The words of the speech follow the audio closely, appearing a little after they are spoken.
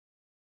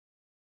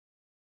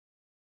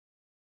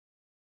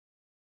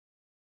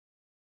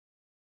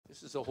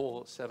This is a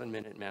whole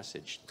 7-minute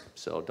message,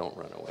 so don't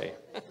run away.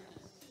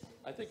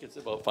 I think it's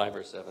about 5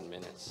 or 7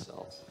 minutes,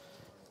 so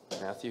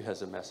Matthew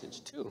has a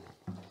message too,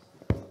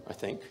 I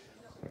think.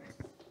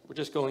 We're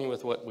just going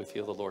with what we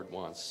feel the Lord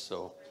wants,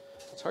 so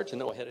it's hard to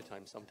know ahead of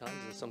time sometimes,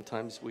 and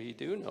sometimes we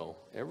do know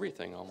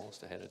everything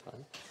almost ahead of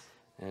time.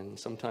 And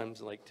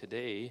sometimes, like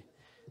today,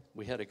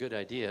 we had a good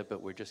idea,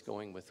 but we're just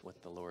going with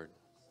what the Lord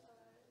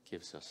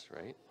gives us,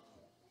 right?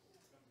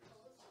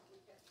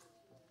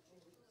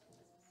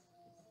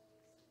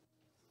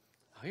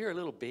 I hear a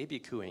little baby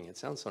cooing. It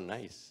sounds so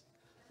nice.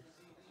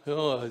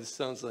 Oh, it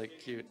sounds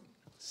like cute.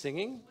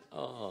 Singing?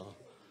 Oh,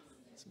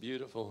 it's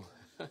beautiful.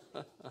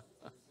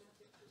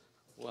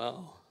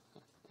 Wow.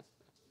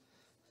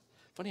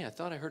 Funny, I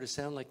thought I heard a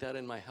sound like that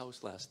in my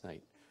house last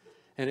night.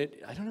 And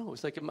I don't know, it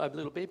was like my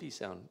little baby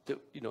sound.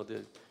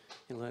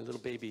 My little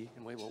baby.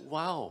 And we went,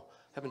 wow,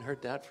 haven't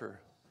heard that for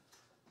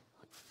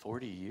like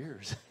 40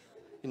 years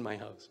in my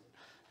house.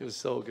 It was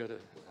so good,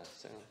 that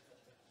sound.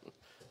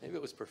 Maybe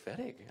it was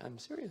prophetic. I'm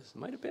serious. It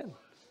might have been.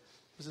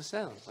 It was a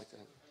sound like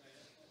that.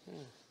 Yeah.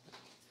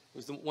 It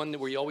was the one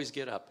where you always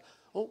get up.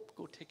 Oh,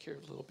 go take care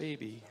of the little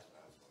baby.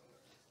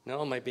 Now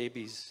all my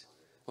babies,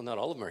 well, not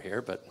all of them are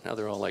here, but now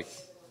they're all like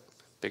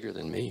bigger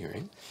than me,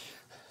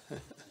 right?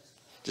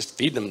 Just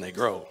feed them, they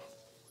grow.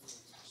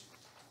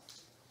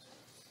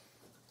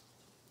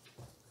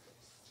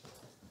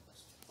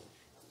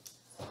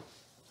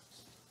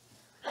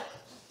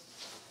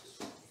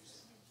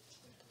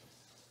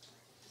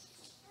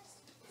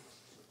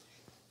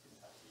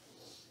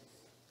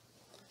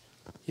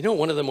 You know,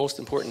 one of the most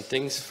important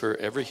things for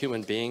every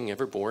human being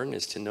ever born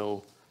is to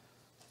know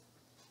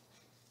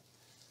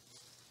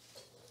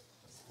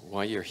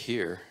why you're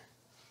here.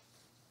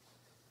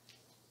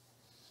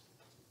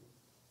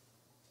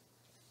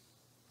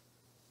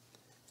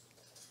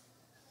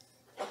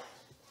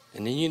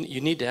 And then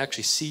you need to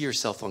actually see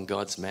yourself on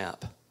God's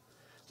map,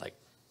 like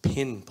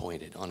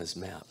pinpointed on his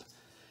map.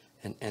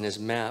 And his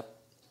map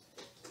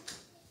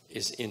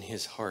is in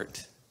his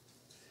heart.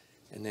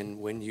 And then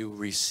when you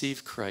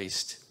receive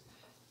Christ,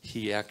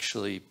 he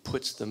actually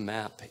puts the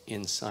map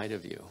inside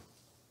of you.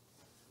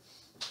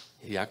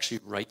 He actually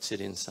writes it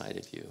inside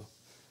of you.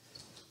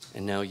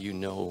 And now you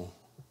know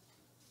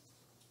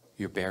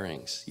your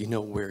bearings. You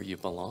know where you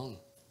belong.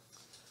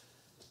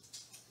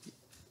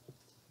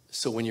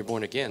 So when you're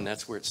born again,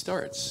 that's where it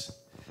starts.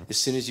 As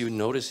soon as you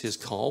notice his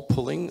call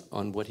pulling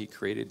on what he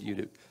created you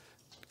to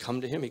come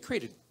to him, he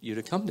created you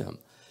to come to him.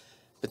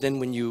 But then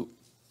when your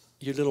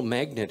little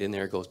magnet in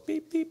there goes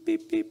beep, beep,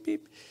 beep, beep,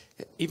 beep.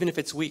 Even if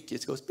it's weak,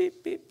 it goes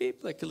beep, beep,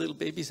 beep, like a little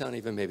baby sound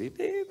even maybe.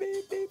 Beep,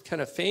 beep, beep,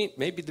 kind of faint.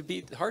 Maybe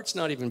the heart's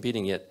not even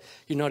beating yet.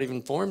 You're not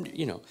even formed,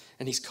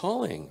 and he's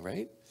calling,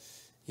 right?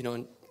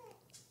 And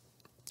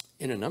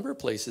in a number of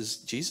places,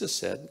 Jesus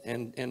said,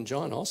 and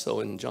John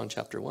also in John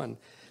chapter 1,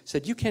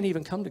 said, you can't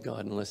even come to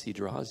God unless he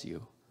draws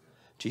you.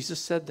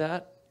 Jesus said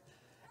that,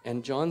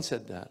 and John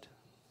said that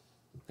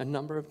a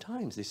number of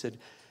times. They said,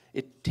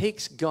 it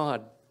takes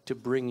God to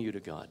bring you to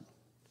God.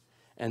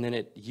 And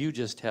then you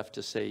just have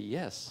to say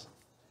yes.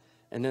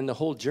 And then the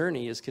whole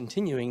journey is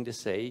continuing to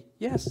say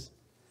yes.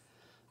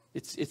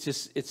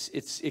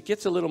 It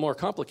gets a little more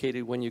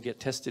complicated when you get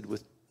tested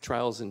with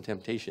trials and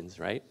temptations,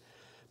 right?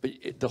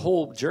 But the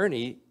whole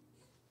journey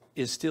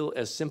is still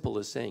as simple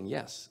as saying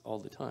yes all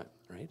the time,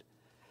 right?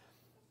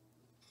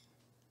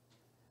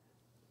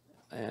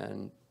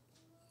 And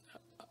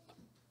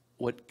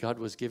what God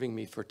was giving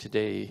me for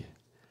today,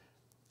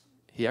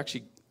 he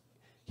actually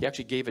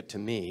gave it to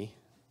me,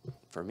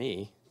 for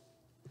me,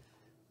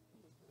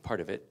 part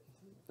of it,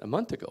 a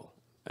month ago.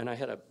 And I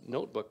had a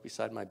notebook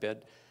beside my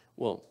bed,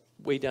 well,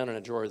 way down in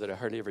a drawer that I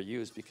hardly ever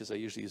use because I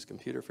usually use a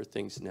computer for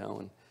things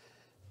now.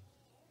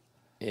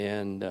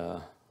 And I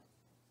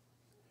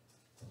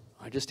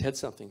just had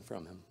something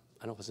from him.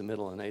 I don't know if it was the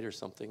middle of the night or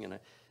something. And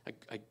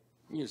I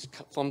was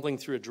fumbling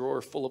through a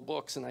drawer full of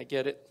books, and I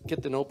get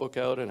the notebook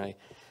out, and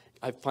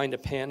I find a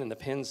pen, and the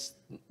pen's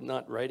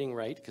not writing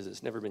right because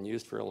it's never been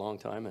used for a long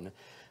time. And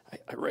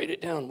I write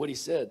it down, what he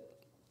said.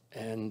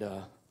 And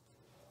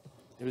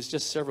it was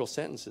just several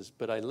sentences,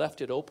 but I left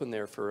it open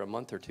there for a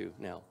month or two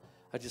now.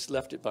 I just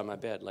left it by my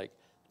bed, like,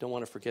 don't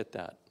want to forget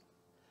that.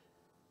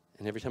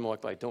 And every time I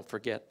walk by, don't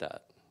forget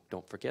that.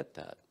 Don't forget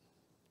that.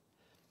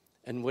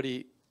 And what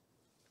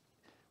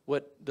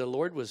the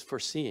Lord was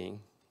foreseeing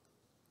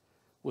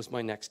was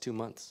my next 2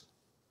 months.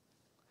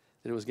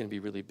 That it was going to be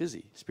really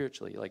busy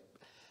spiritually, like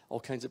all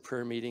kinds of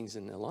prayer meetings,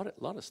 and a lot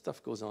of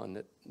stuff goes on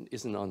that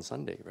isn't on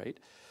Sunday, right?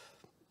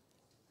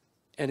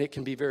 And it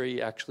can be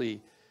very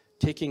actually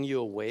taking you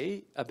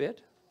away a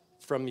bit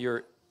from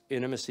your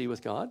intimacy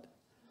with God.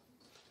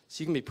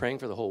 So you can be praying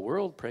for the whole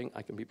world,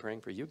 I can be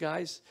praying for you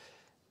guys,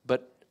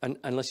 but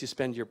unless you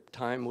spend your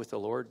time with the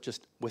Lord,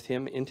 just with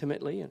him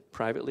intimately and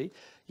privately,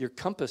 your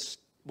compass,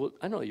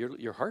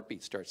 your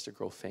heartbeat starts to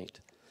grow faint.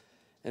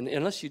 And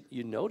unless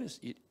you notice,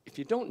 if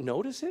you don't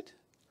notice it,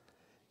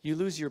 you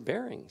lose your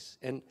bearings.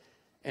 And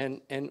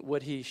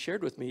what he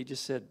shared with me, he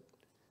just said,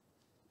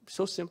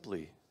 so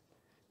simply,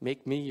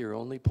 make me your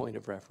only point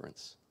of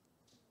reference.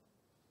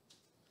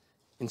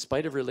 in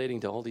spite of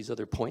relating to all these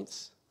other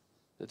points.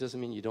 That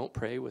doesn't mean you don't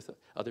pray with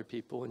other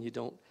people and you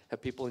don't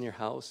have people in your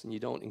house and you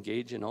don't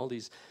engage in all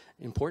these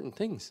important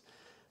things.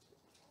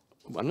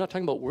 I'm not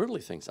talking about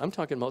worldly things. I'm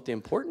talking about the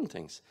important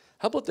things.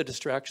 How about the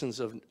distractions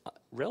of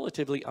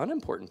relatively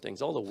unimportant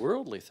things, all the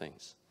worldly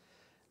things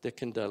that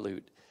can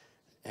dilute?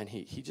 And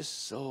he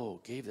just so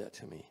gave that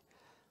to me.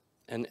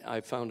 And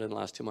I found in the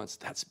last 2 months,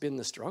 that's been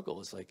the struggle.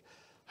 It's like,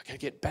 I got to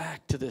get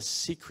back to this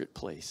secret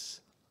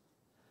place.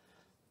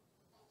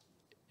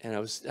 And I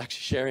was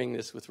actually sharing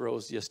this with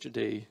Rose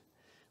yesterday.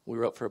 We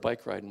were out for a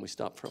bike ride, and we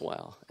stopped for a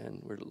while.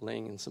 And we're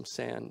laying in some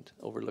sand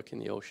overlooking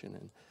the ocean.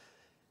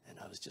 And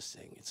I was just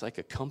saying, it's like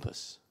a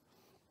compass.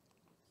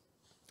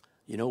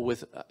 You know,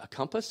 with a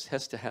compass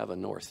has to have a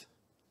north.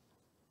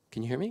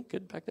 Can you hear me?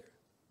 Good back there?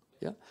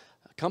 Yeah?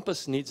 A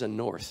compass needs a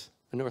north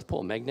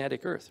pole,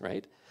 magnetic earth,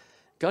 right?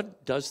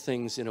 God does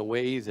things in a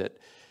way that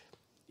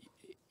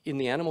in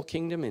the animal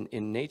kingdom,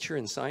 in nature,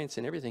 in science,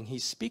 and everything,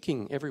 he's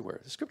speaking everywhere.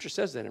 The scripture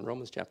says that in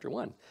Romans chapter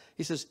 1.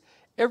 He says,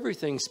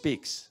 everything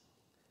speaks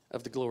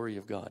of the glory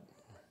of God,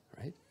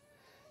 right?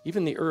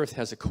 Even the earth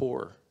has a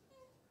core.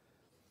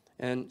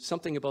 And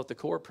something about the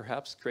core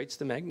perhaps creates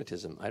the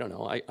magnetism. I don't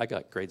know. I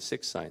got grade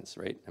 6 science,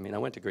 right? I mean, I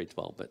went to grade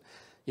 12, but,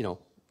 you know,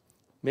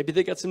 maybe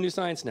they got some new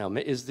science now.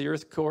 Is the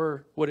earth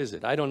core, what is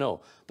it? I don't know.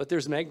 But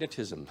there's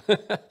magnetism,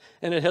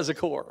 and it has a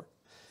core.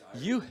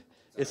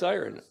 It's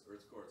iron.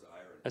 Earth's core is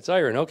iron. It's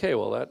iron. Okay,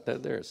 well,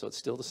 that there. So it's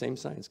still the same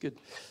science. Good.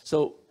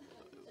 So,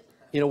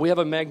 you know, we have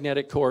a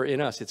magnetic core in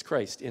us. It's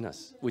Christ in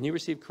us. When you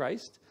receive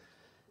Christ,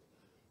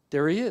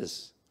 there he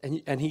is.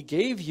 And he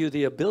gave you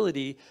the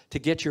ability to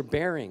get your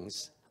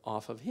bearings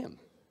off of him.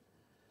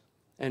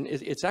 And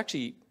it's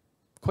actually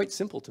quite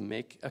simple to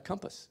make a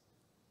compass.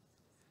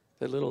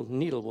 That little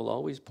needle will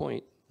always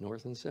point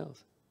north and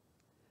south.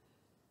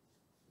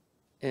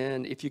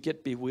 And if you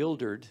get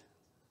bewildered,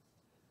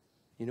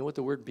 you know what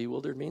the word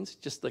bewildered means?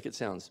 Just like it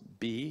sounds,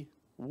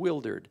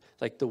 bewildered.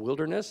 Like the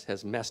wilderness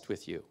has messed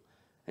with you.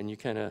 And you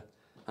kind of,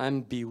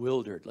 I'm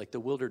bewildered. Like the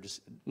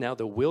wilderness. Now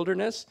the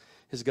wilderness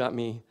has got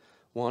me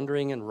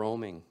wandering and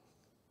roaming.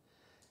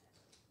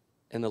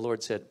 And the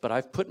Lord said, but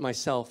I've put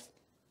myself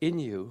in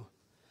you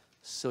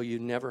so you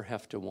never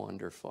have to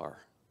wander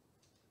far.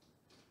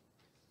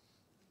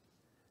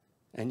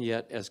 And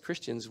yet, as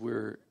Christians,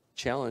 we're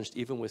challenged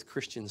even with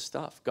Christian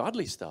stuff,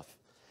 godly stuff,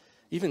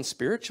 even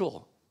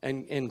spiritual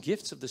and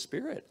gifts of the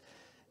Spirit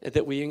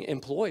that we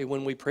employ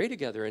when we pray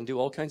together and do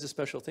all kinds of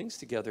special things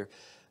together.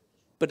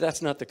 But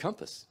that's not the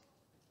compass.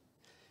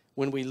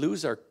 When we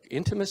lose our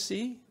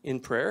intimacy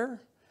in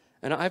prayer,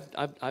 and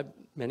I've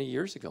many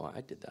years ago,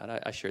 I did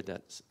that. I shared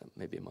that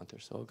maybe a month or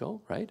so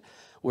ago, right?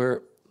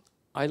 Where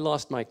I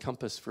lost my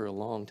compass for a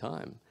long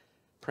time,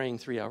 praying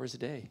 3 hours a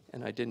day,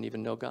 and I didn't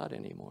even know God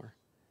anymore.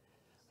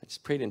 I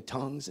just prayed in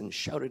tongues and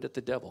shouted at the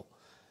devil,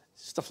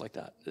 stuff like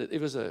that. It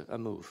was a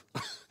move.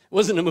 It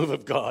wasn't a move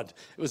of God.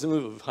 It was a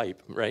move of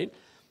hype, right?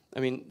 I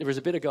mean, there was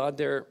a bit of God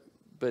there,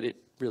 but it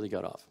really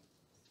got off.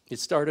 It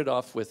started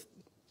off with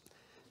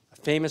a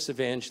famous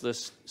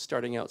evangelist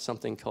starting out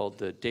something called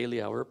the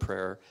Daily Hour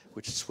Prayer,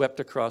 which swept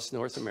across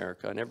North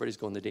America, and everybody's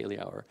going the Daily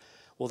Hour.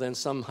 Well, then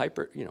some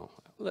hyper, you know,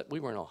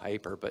 we weren't all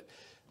hyper, but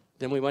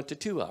then we went to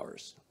 2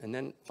 hours, and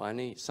then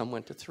finally some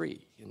went to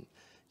 3. And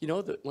you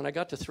know that when I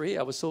got to 3,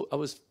 I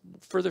was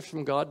further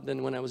from God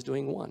than when I was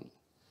doing 1,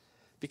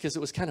 because it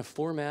was kind of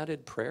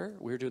formatted prayer.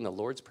 We were doing the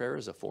Lord's Prayer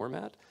as a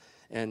format,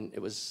 and it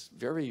was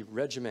very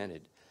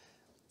regimented.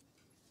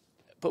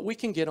 But we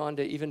can get on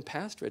to even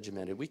past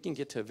regimented. We can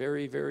get to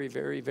very, very,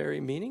 very, very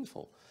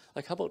meaningful.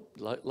 Like how about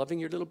loving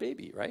your little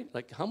baby, right?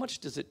 Like how much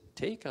does it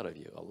take out of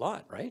you? A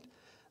lot, right?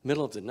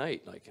 Middle of the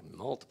night, like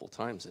multiple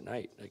times a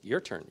night, like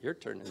your turn,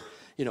 and,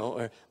 you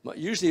know,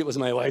 usually it was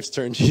my wife's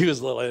turn. She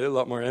was a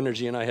lot more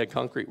energy, and I had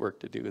concrete work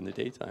to do in the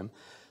daytime.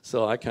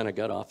 So I kind of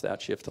got off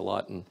that shift a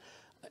lot, and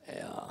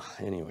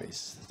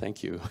anyways,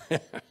 thank you.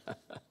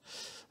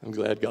 I'm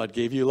glad God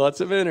gave you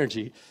lots of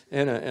energy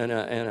and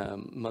a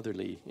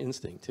motherly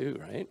instinct too,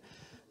 right?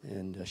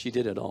 And she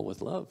did it all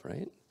with love,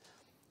 right?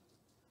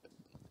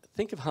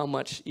 Think of how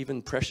much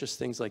even precious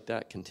things like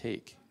that can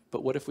take.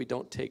 But what if we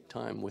don't take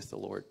time with the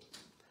Lord?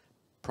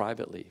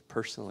 Privately,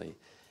 personally,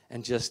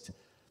 and just,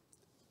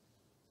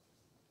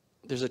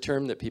 there's a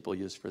term that people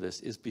use for this,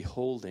 is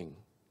beholding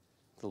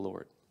the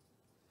Lord.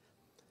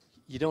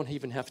 You don't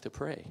even have to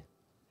pray.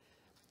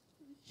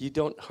 You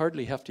don't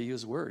hardly have to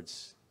use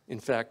words.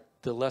 In fact,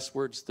 the less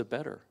words, the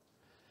better.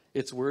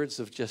 It's words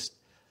of just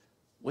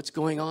what's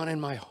going on in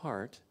my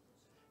heart,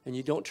 and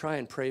you don't try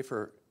and pray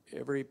for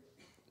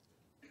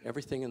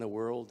everything in the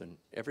world and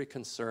every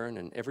concern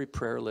and every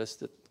prayer list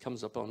that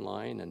comes up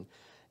online, and,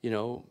 you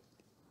know,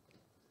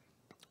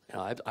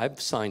 I've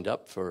signed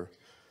up for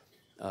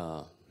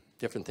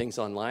different things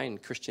online,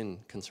 Christian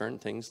concern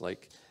things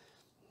like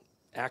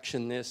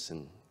Action This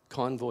and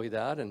Convoy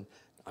that, and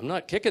I'm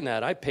not kicking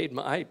that. I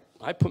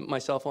put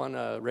myself on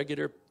a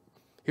regular,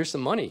 here's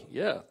some money.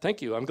 Yeah,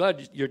 thank you. I'm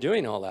glad you're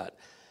doing all that.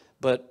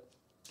 But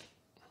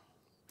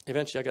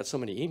eventually I got so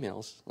many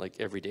emails, like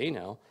every day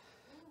now.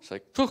 It's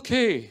like,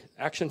 okay,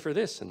 action for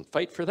this and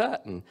fight for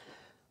that. And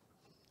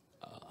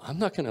I'm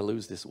not going to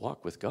lose this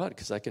walk with God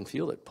because I can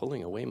feel it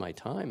pulling away my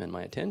time and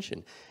my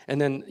attention. And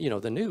then,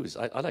 the news.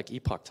 I like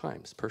Epoch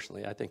Times,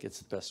 personally. I think it's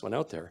the best one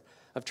out there.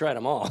 I've tried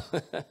them all.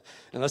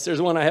 Unless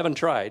there's one I haven't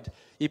tried.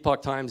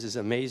 Epoch Times is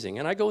amazing.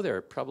 And I go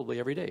there probably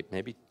every day,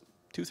 maybe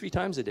 2-3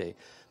 times a day.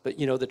 But,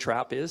 the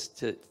trap is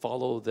to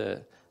follow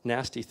the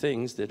nasty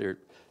things that are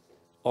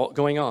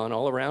going on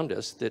all around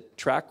us that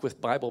track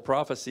with Bible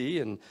prophecy,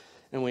 and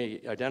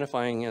we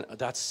identifying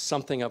that's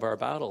something of our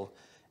battle.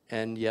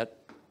 And yet,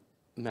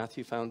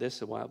 Matthew found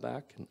this a while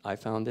back, and I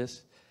found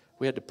this.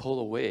 We had to pull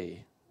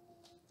away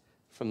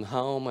from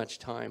how much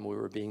time we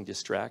were being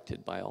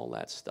distracted by all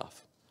that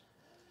stuff.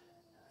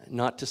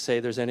 Not to say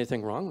there's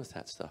anything wrong with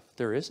that stuff.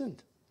 There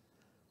isn't.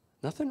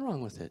 Nothing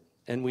wrong with it.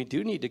 And we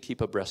do need to keep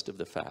abreast of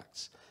the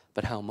facts.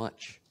 But how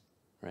much,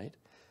 right?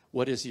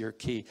 What is your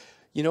key?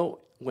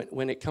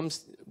 When it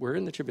comes, we're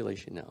in the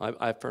tribulation now.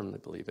 I firmly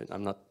believe it.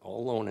 I'm not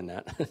all alone in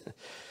that.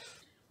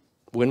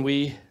 When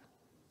we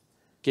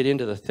get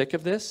into the thick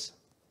of this,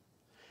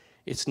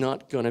 it's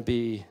not going to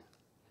be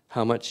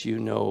how much you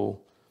know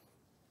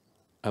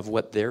of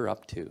what they're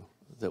up to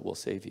that will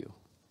save you.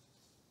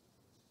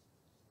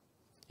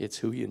 It's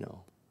who you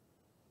know.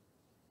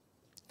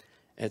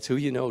 It's who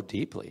you know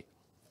deeply,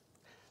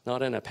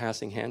 not in a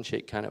passing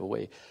handshake kind of a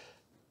way.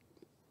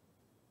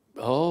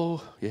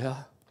 Oh,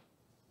 yeah,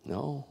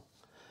 no.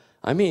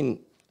 I mean,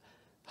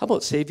 how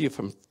about save you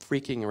from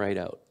freaking right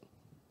out?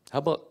 How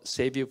about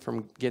save you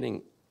from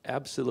getting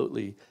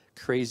absolutely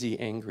crazy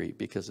angry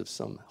because of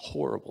some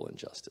horrible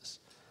injustice?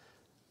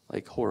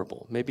 Like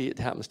horrible. Maybe it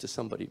happens to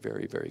somebody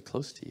very, very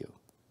close to you.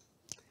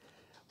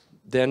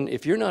 Then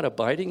if you're not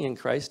abiding in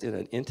Christ in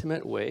an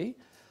intimate way,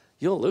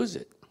 you'll lose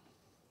it.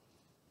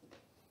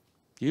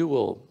 You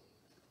will,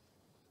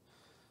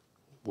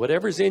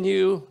 whatever's in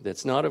you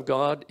that's not of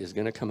God is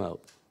going to come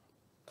out.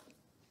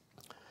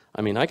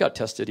 I mean, I got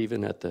tested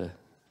even at the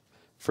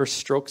first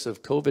strokes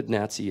of COVID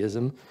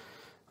Nazism.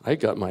 I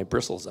got my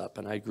bristles up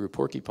and I grew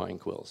porcupine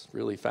quills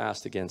really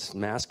fast against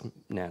mask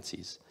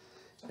Nazis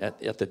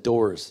at the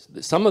doors.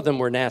 Some of them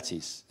were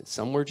Nazis.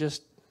 Some were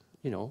just,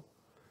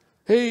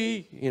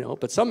 hey,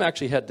 but some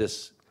actually had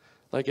this,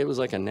 like it was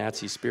like a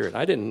Nazi spirit.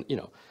 I didn't,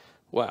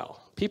 wow.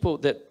 People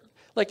that,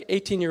 like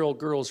 18-year-old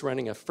girls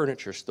running a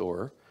furniture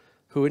store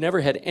who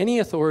never had any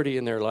authority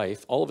in their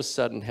life, all of a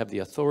sudden have the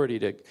authority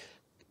to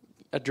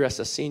address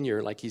a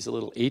senior like he's a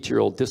little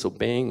 8-year-old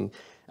disobeying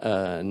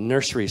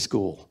nursery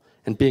school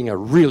and being a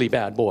really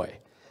bad boy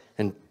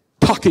and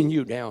talking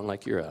you down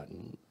like you're a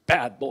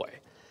bad boy.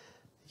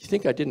 You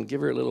think I didn't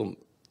give her a little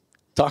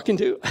talking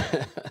to?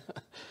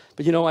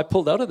 But I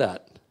pulled out of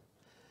that.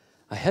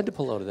 I had to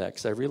pull out of that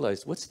because I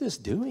realized, what's this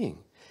doing?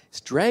 It's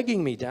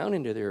dragging me down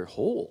into their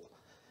hole.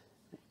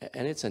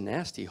 And it's a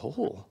nasty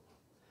hole.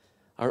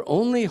 Our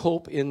only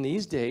hope in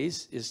these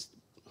days is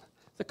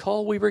the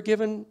call we were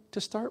given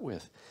to start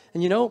with.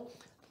 And you know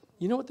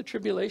what the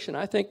tribulation,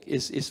 I think,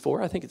 is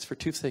for? I think it's for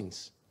 2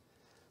 things.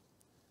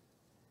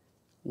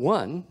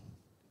 One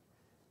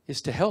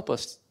is to help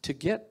us to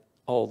get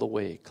all the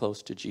way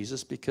close to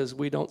Jesus because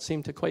we don't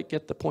seem to quite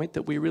get the point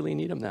that we really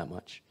need him that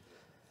much.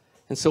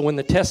 And so when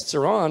the tests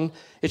are on,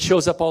 it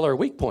shows up all our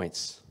weak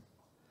points.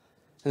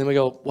 And then we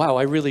go, wow,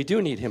 I really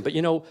do need him. But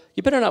you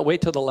better not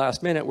wait till the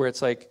last minute where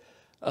it's like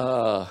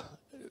a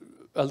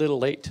little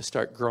late to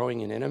start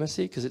growing in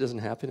intimacy because it doesn't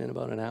happen in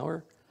about an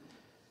hour.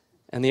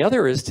 And the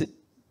other is to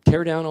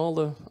tear down all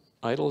the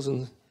idols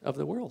of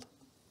the world.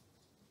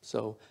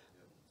 So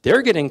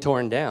they're getting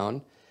torn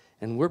down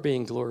and we're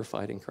being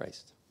glorified in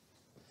Christ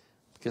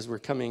because we're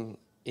coming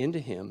into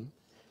him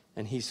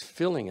and he's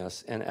filling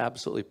us and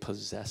absolutely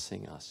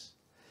possessing us.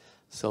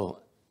 So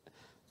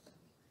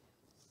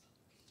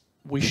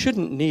we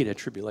shouldn't need a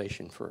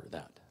tribulation for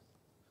that.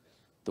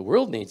 The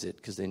world needs it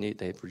because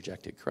they've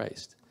rejected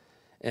Christ.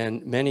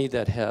 And many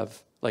that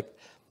have, like,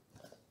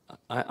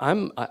 I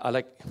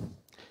like,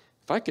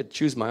 if I could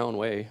choose my own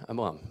way,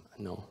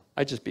 no,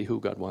 I'd just be who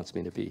God wants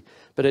me to be.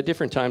 But at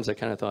different times, I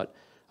kind of thought,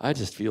 I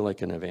just feel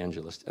like an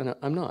evangelist. And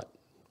I'm not,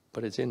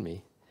 but it's in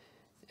me.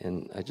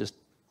 And I just,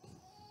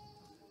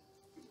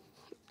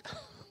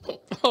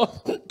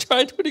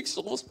 tried winning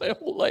souls my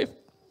whole life.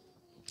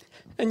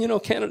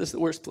 And Canada's the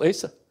worst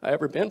place I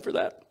ever been for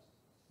that.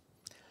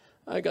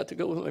 I got to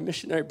go with my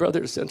missionary brother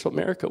to Central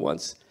America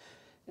once.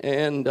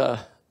 And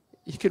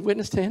you could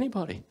witness to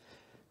anybody.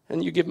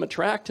 And you give them a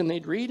tract and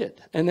they'd read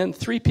it. And then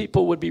 3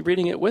 people would be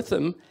reading it with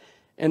them.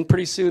 And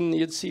pretty soon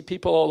you'd see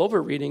people all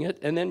over reading it.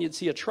 And then you'd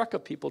see a truck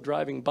of people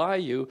driving by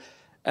you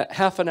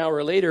half an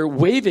hour later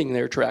waving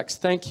their tracts,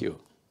 thank you.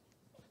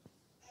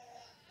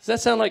 Does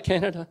that sound like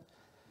Canada?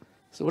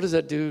 So what does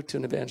that do to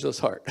an evangelist's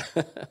heart?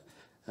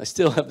 I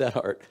still have that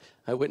heart.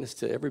 I witness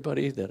to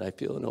everybody that I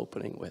feel an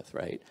opening with,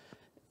 right?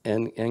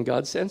 And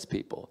God sends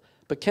people.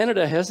 But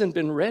Canada hasn't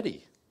been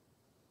ready.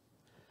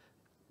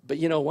 But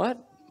you know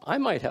what? I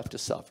might have to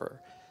suffer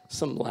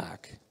some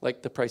lack,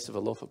 like the price of a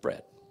loaf of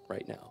bread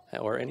right now,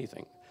 or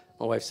anything.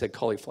 My wife said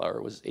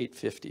cauliflower was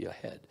 $8.50 a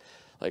head.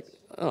 Like,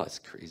 oh, that's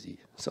crazy.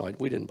 So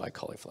we didn't buy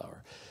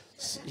cauliflower,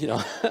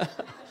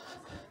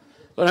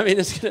 But I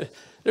mean,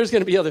 There's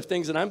going to be other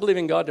things, and I'm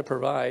believing God to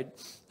provide.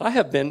 I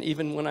have been,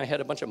 even when I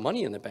had a bunch of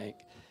money in the bank,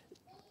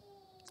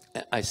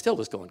 I still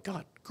was going,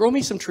 God, grow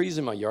me some trees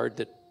in my yard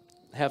that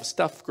have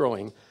stuff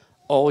growing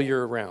all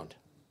year round.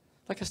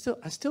 Like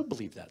I still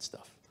believe that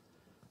stuff.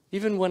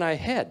 Even when I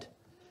had,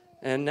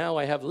 and now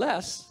I have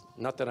less,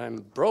 not that I'm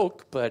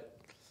broke, but,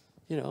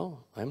 you know,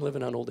 I'm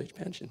living on old age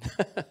pension.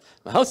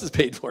 My house is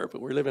paid for,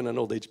 but we're living on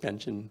old age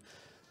pension,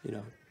 you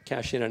know,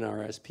 cash in an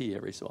RSP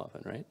every so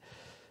often, right?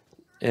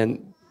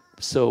 And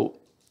so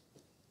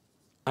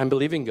I'm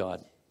believing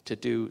God to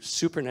do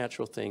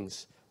supernatural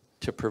things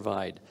to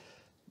provide.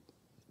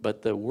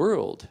 But the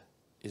world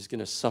is going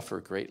to suffer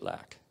great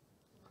lack.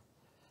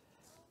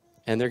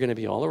 And they're going to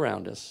be all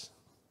around us.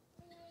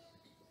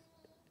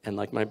 And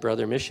like my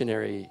brother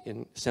missionary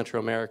in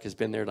Central America has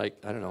been there like,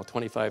 I don't know,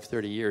 25,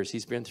 30 years.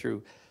 He's been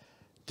through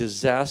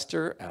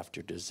disaster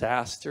after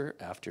disaster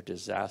after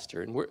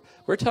disaster. And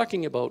we're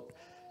talking about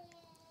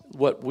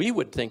what we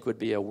would think would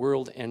be a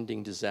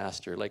world-ending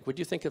disaster. Like, would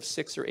you think of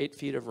 6 or 8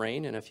 feet of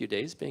rain in a few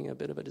days being a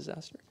bit of a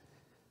disaster?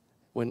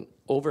 When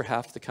over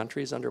half the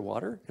country is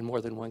underwater in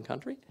more than one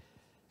country?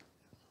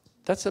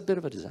 That's a bit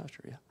of a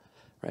disaster, yeah,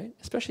 right?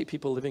 Especially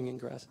people living in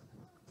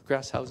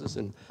grass houses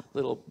and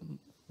little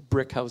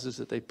brick houses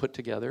that they put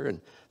together,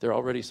 and they're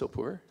already so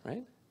poor,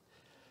 right?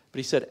 But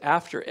he said,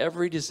 after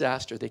every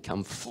disaster, they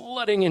come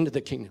flooding into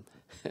the kingdom.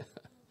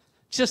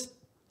 Just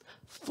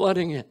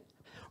flooding in.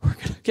 We're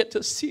going to get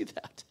to see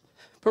that.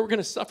 But we're going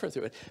to suffer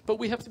through it. But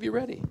we have to be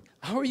ready.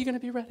 How are you going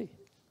to be ready?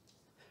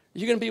 Are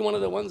you going to be one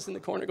of the ones in the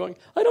corner going,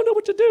 I don't know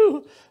what to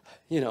do.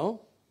 You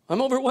know,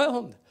 I'm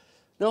overwhelmed.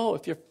 No,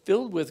 if you're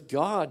filled with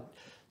God,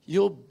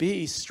 you'll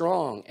be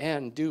strong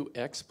and do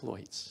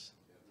exploits.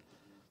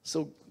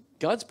 So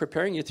God's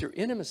preparing you through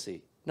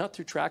intimacy, not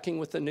through tracking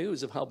with the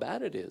news of how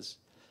bad it is.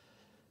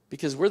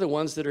 Because we're the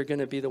ones that are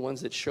going to be the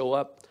ones that show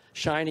up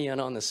shiny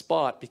and on the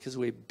spot because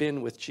we've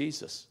been with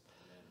Jesus.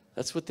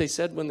 That's what they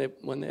said when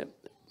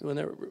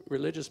the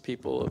religious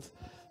people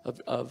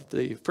of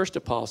the first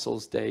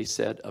apostles' day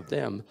said of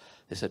them.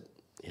 They said,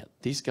 yeah,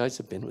 these guys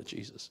have been with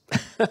Jesus.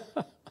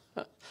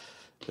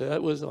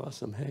 That was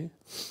awesome, hey?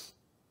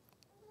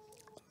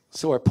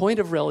 So our point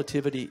of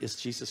relativity is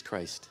Jesus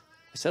Christ.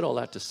 I said all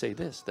that to say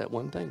this, that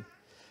one thing.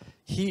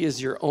 He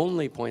is your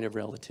only point of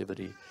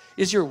relativity.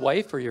 Is your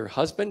wife or your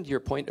husband your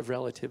point of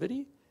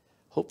relativity?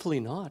 Hopefully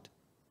not.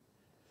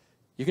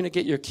 You're going to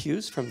get your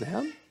cues from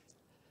them?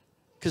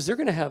 Because they're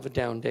going to have a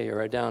down day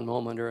or a down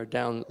moment or a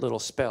down little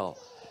spell.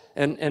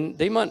 And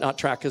they might not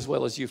track as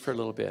well as you for a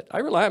little bit. I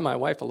rely on my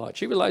wife a lot.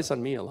 She relies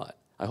on me a lot,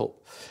 I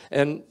hope.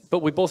 But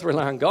we both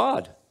rely on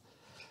God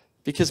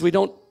because we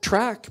don't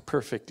track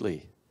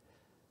perfectly.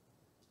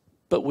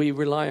 But we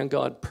rely on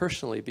God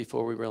personally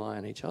before we rely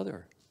on each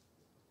other.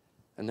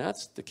 And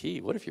that's the key.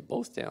 What if you're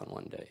both down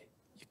one day?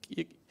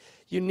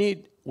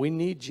 We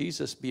need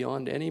Jesus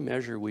beyond any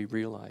measure we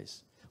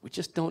realize. We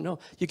just don't know.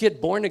 You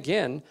get born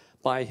again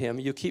by him.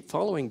 You keep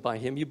following by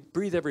him. You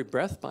breathe every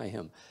breath by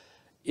him.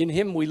 In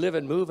him we live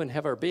and move and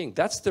have our being.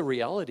 That's the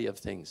reality of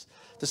things.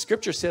 The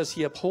scripture says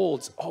he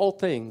upholds all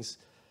things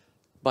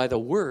by the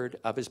word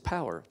of his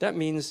power. That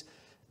means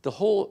the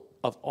whole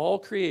of all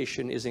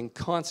creation is in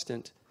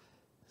constant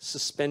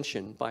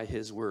suspension by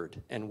his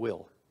word and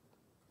will.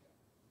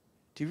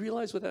 Do you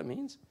realize what that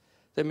means?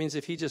 That means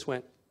if he just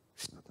went,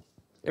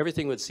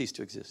 everything would cease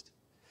to exist.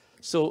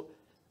 So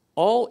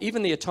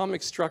even the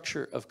atomic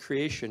structure of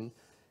creation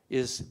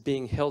is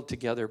being held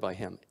together by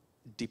him,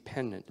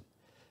 dependent.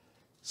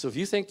 So if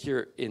you think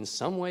you're in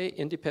some way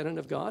independent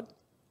of God,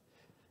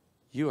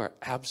 you are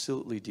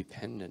absolutely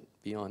dependent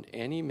beyond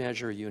any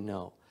measure you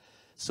know.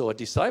 So a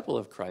disciple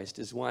of Christ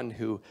is one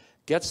who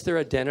gets their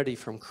identity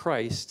from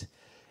Christ,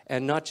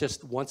 and not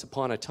just once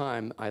upon a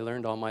time, I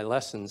learned all my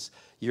lessons.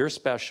 You're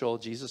special,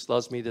 Jesus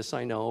loves me, this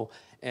I know,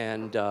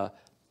 and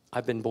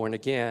I've been born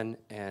again,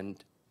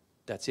 and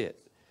that's it.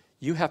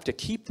 You have to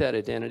keep that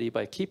identity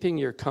by keeping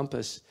your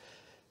compass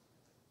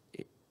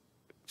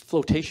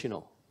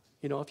flotational.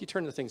 You know, if you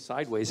turn the thing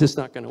sideways, it's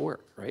not going to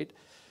work, right?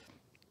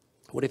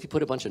 What if you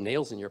put a bunch of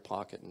nails in your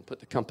pocket and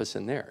put the compass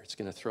in there? It's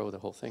going to throw the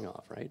whole thing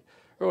off, right?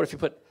 Or what if you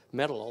put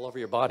metal all over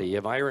your body? You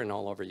have iron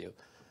all over you.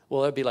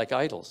 Well, that'd be like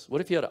idols. What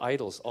if you had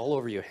idols all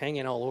over you,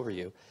 hanging all over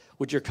you?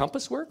 Would your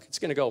compass work? It's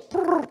going to go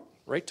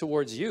right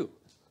towards you.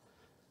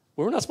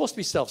 Well, we're not supposed to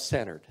be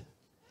self-centered.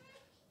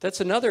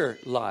 That's another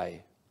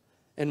lie.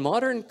 And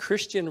modern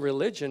Christian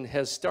religion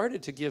has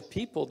started to give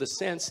people the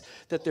sense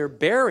that their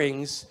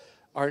bearings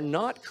are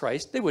not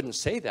Christ. They wouldn't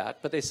say that,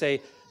 but they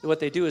say what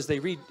they do is they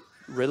read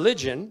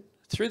religion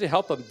through the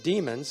help of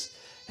demons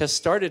has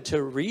started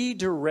to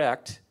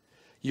redirect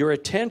your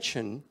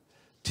attention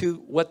to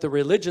what the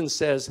religion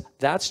says,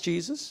 that's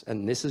Jesus,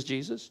 and this is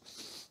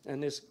Jesus,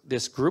 and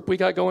this group we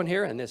got going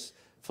here, and this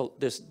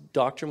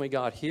doctrine we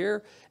got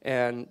here,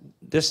 and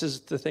this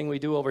is the thing we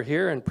do over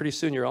here, and pretty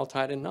soon you're all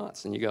tied in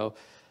knots, and you go,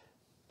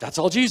 that's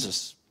all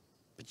Jesus.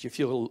 But you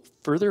feel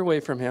further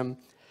away from him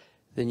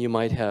than you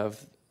might have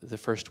the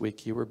first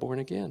week you were born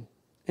again.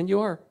 And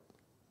you are.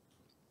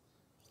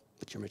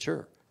 But you're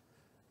mature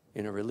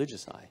in a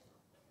religious eye.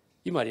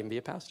 You might even be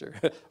a pastor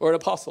or an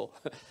apostle.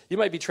 You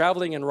might be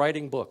traveling and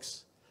writing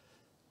books,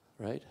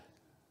 right?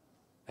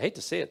 I hate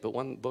to say it, but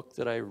one book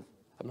that I'm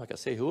not going to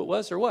say who it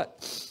was or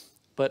what,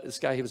 but this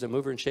guy, he was a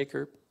mover and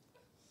shaker,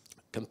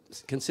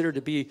 considered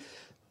to be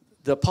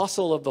the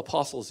apostle of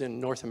apostles in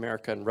North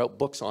America, and wrote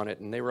books on it,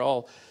 and they were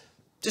all,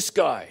 this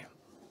guy.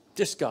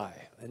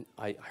 And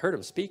I heard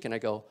him speak, and I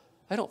go,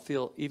 I don't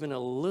feel even a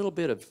little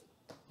bit of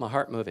my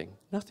heart moving.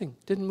 Nothing.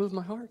 Didn't move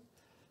my heart.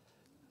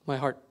 My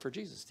heart for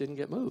Jesus didn't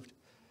get moved.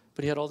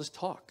 But he had all this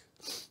talk.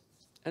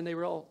 And they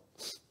were all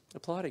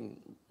applauding,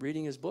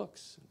 reading his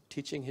books,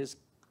 teaching his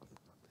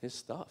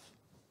stuff.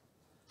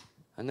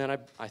 And then I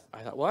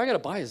thought, well, I got to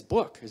buy his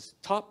book, his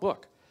top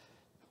book.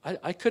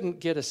 I couldn't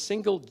get a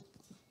single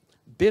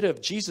bit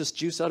of Jesus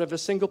juice out of a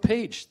single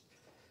page.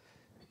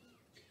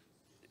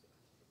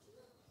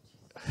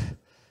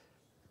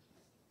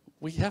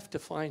 We have to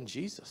find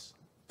Jesus.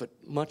 But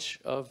much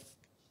of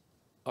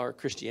our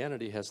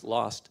Christianity has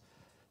lost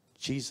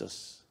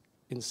Jesus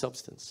in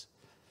substance.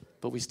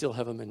 But we still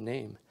have him in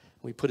name.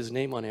 We put his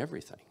name on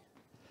everything.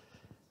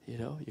 You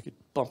know, you could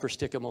bumper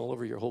stick him all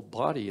over your whole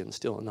body and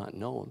still not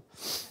know him.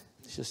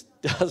 It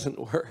just doesn't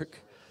work.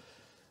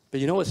 But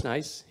you know what's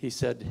nice? He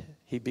said,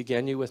 he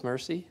began you with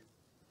mercy.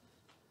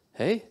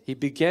 Hey, he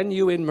began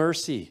you in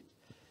mercy.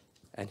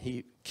 And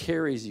he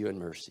carries you in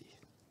mercy.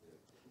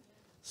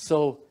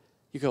 So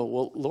you go,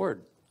 well,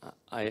 Lord,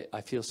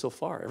 I feel so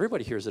far.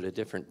 Everybody hears at a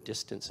different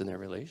distance in their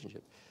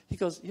relationship. He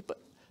goes, yeah, but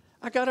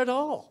I got it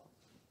all.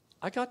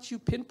 I got you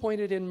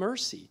pinpointed in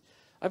mercy.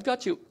 I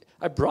brought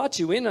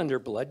you in under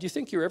blood. Do you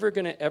think you're ever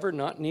going to ever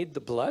not need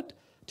the blood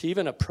to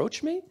even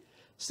approach me?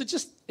 So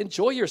just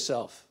enjoy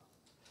yourself.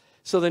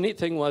 So the neat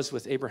thing was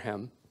with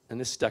Abraham, and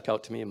this stuck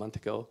out to me a month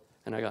ago,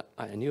 and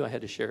I knew I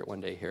had to share it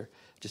one day here.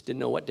 Just didn't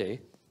know what day.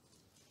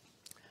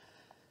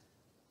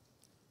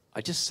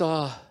 I just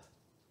saw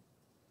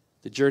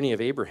the journey of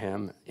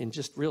Abraham in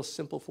just real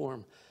simple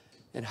form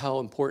and how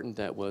important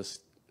that was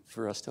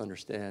for us to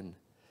understand.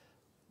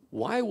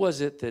 Why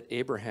was it that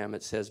Abraham,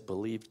 it says,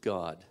 believed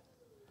God,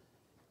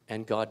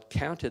 and God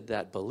counted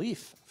that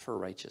belief for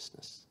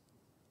righteousness?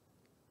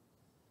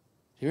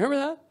 Do you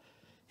remember that?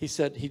 He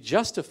said he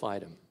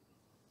justified him,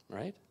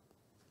 right?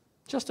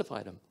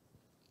 Justified him.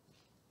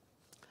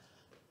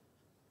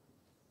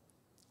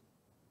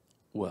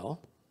 Well,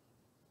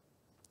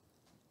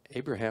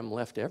 Abraham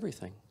left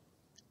everything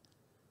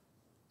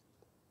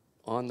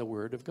on the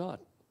word of God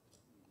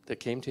that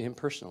came to him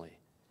personally.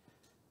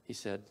 He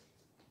said,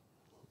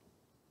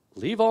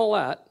 leave all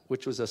that,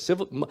 which was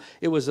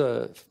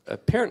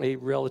apparently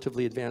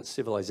relatively advanced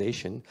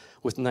civilization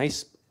with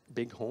nice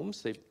big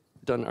homes. They've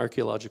done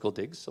archaeological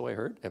digs, so I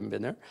heard. Haven't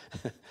been there.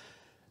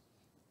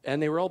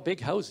 And they were all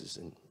big houses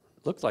and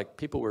looked like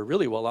people were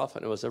really well off,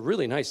 and it was a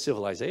really nice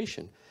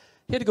civilization.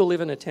 He had to go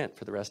live in a tent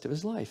for the rest of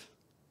his life.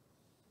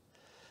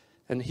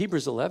 And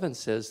Hebrews 11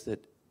 says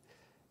that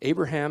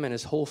Abraham and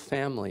his whole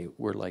family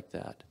were like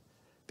that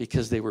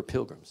because they were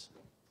pilgrims.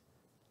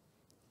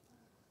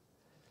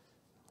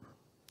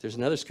 There's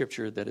another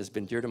scripture that has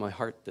been dear to my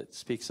heart that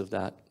speaks of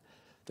that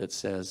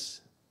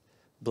says,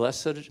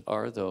 blessed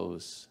are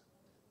those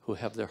who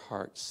have their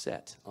hearts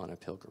set on a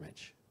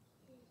pilgrimage.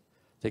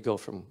 They go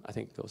from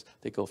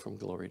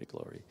glory to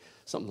glory.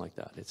 Something like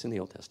that. It's in the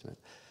Old Testament.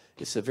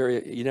 It's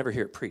you never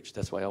hear it preached.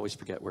 That's why I always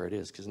forget where it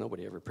is, because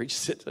nobody ever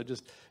preaches it.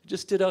 It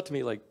just stood out to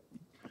me like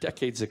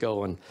decades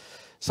ago, and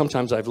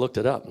sometimes I've looked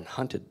it up and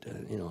hunted,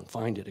 and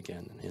find it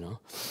again,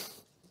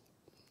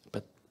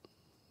 But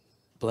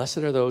blessed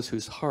are those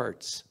whose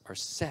hearts are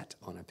set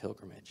on a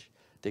pilgrimage.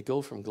 They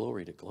go from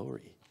glory to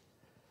glory.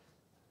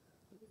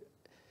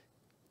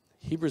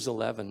 Hebrews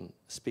 11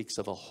 speaks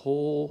of a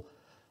whole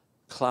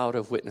cloud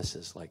of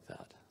witnesses like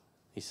that.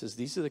 He says,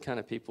 these are the kind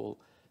of people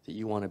that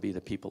you want to be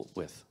the people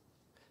with.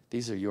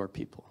 These are your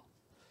people.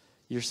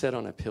 You're set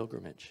on a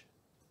pilgrimage.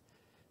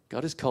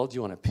 God has called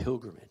you on a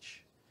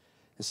pilgrimage.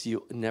 And so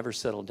you never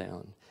settle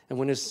down. And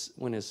do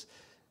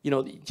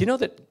you know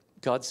that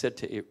God said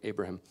to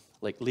Abraham,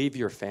 leave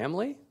your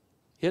family?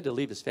 He had to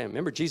leave his family.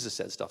 Remember, Jesus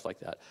said stuff like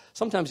that.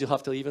 Sometimes you'll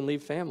have to even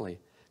leave family.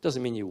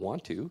 Doesn't mean you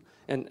want to.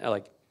 And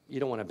you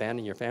don't want to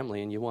abandon your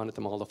family, and you want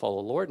them all to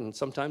follow the Lord, and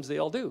sometimes they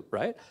all do,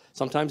 right?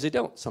 Sometimes they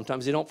don't.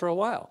 Sometimes they don't for a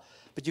while.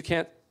 But you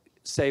can't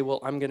say, well,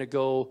 I'm going to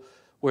go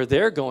where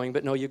they're going,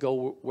 but no, you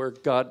go where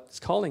God's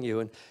calling you.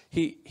 And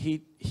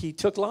he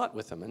took Lot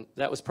with him, and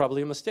that was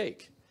probably a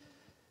mistake.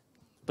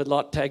 But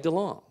Lot tagged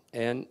along,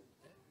 and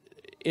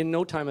in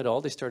no time at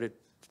all, they started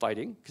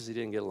fighting because they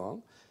didn't get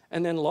along.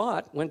 And then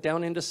Lot went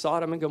down into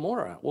Sodom and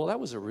Gomorrah. Well, that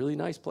was a really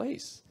nice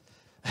place.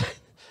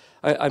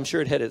 I'm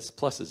sure it had its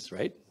pluses,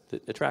 right,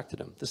 that attracted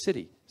him. The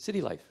city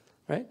life,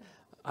 right?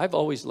 I've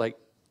always liked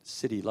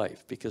city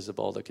life because of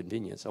all the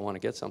convenience. I want to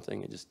get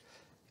something, and just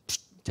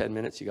 10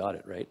 minutes, you got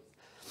it, right?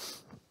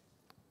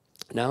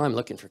 Now I'm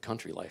looking for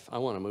country life. I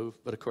want to move,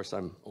 but of course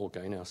I'm an old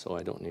guy now, so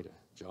I don't need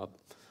a job.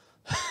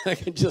 I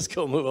can just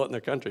go move out in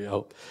the country, I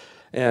hope.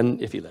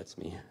 And if he lets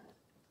me.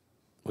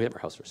 We have our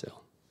house for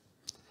sale.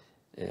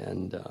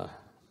 And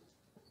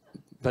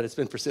but it's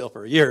been for sale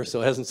for a year,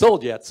 so it hasn't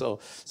sold yet. So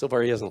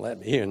far he hasn't let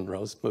me in.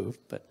 Rose moved,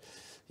 but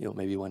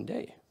maybe one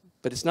day.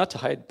 But it's not to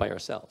hide by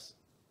ourselves.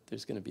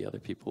 There's going to be other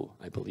people,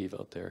 I believe,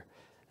 out there,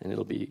 and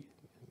it'll be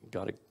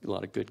got a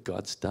lot of good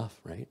God stuff,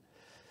 right?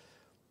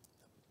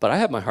 But I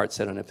have my heart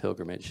set on a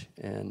pilgrimage,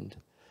 and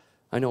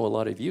I know a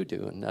lot of you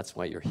do, and that's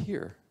why you're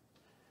here,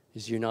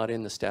 is you're not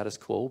in the status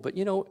quo. But,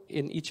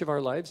 in each of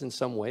our lives, in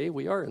some way,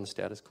 we are in the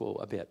status quo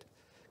a bit.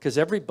 Because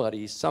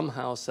everybody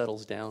somehow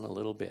settles down a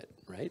little bit,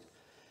 right?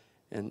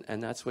 And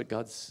that's what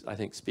God's, I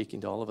think,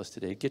 speaking to all of us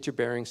today. Get your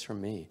bearings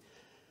from me.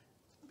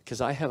 Because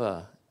I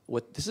have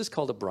this is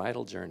called a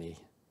bridal journey.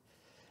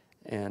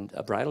 And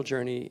a bridal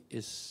journey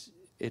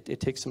it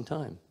takes some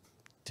time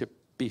to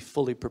be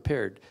fully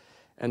prepared.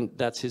 And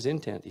that's his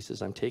intent. He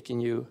says, I'm taking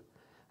you,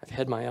 I've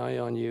had my eye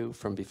on you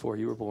from before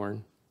you were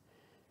born.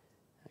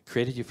 I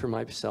created you for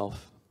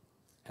myself,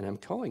 and I'm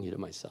calling you to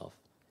myself.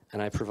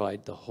 And I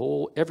provide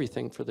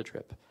everything for the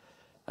trip.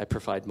 I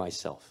provide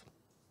myself.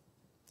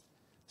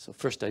 So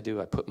first I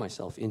put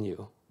myself in you.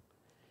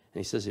 And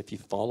he says, if you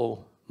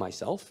follow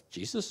myself,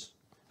 Jesus,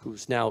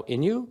 who's now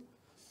in you,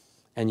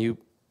 and you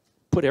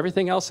put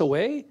everything else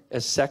away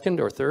as second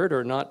or third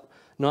or not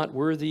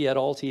worthy at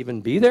all to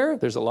even be there.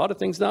 There's a lot of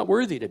things not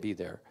worthy to be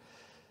there.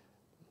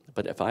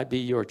 But if I be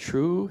your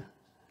true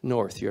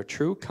north, your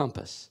true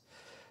compass,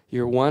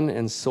 your one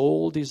and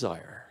sole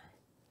desire,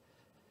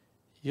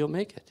 you'll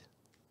make it.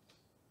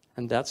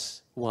 And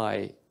that's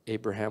why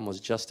Abraham was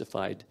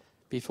justified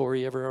before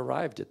he ever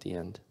arrived at the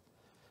end.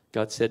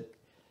 God said,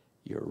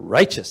 you're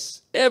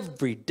righteous.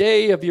 Every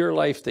day of your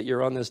life that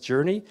you're on this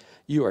journey,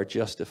 you are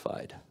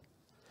justified.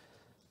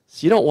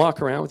 So you don't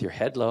walk around with your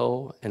head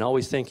low and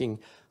always thinking,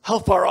 how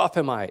far off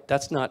am I?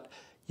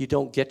 You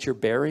don't get your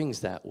bearings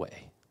that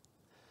way.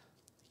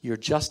 You're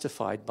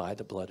justified by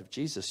the blood of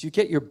Jesus. You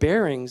get your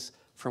bearings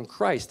from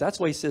Christ. That's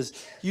why he says,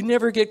 you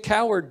never get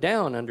cowered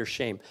down under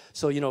shame.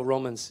 So,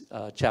 Romans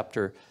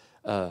chapter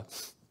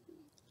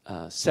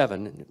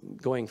 7,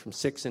 going from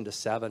 6 into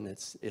 7,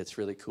 it's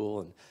really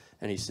cool.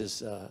 And he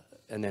says,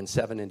 and then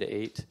 7 into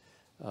 8,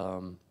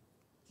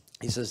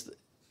 he says,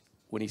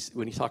 when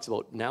he talks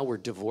about now we're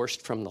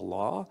divorced from the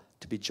law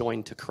to be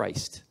joined to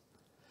Christ.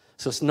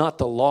 So it's not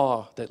the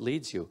law that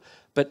leads you.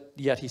 But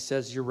yet he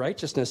says your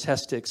righteousness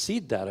has to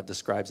exceed that of the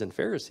scribes and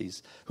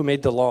Pharisees who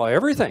made the law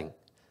everything.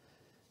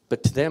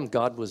 But to them,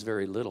 God was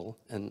very little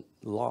and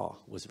law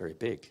was very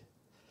big.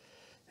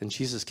 And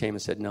Jesus came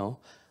and said, no,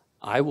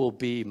 I will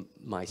be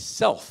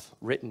myself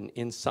written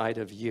inside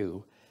of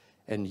you,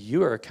 and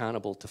you are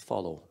accountable to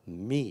follow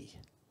me.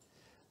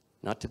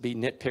 Not to be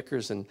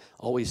nitpickers and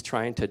always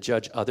trying to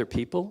judge other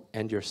people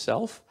and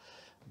yourself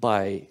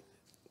by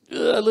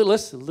a little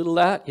this, a little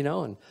that,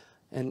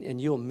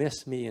 and you'll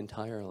miss me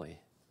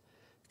entirely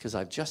because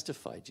I've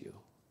justified you.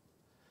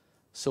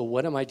 So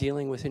what am I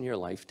dealing with in your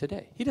life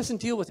today? He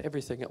doesn't deal with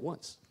everything at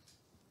once.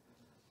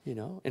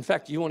 In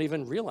fact, you won't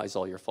even realize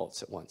all your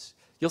faults at once.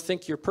 You'll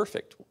think you're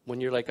perfect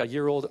when you're like a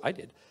year old. I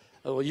did.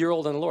 A year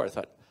old in the Lord. I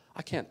thought,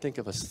 I can't think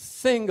of a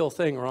single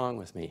thing wrong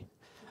with me.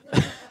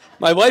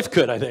 My wife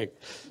could, I think.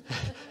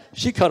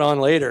 She caught on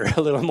later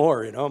a little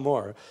more,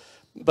 more.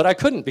 But I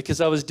couldn't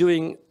because I was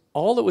doing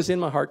all that was in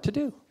my heart to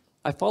do.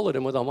 I followed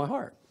him with all my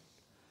heart.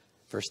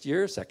 First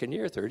year, second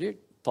year, third year,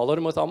 followed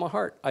him with all my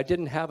heart. I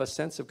didn't have a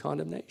sense of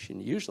condemnation.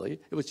 Usually,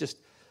 it was just,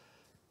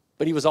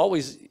 but he was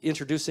always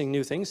introducing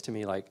new things to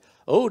me like,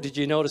 oh, did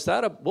you notice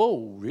that?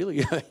 Whoa,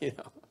 really?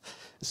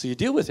 So you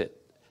deal with it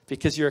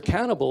because you're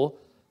accountable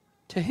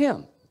to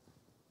him,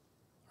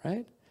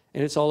 right?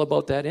 And it's all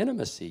about that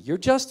intimacy. You're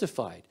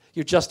justified.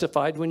 You're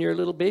justified when you're a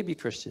little baby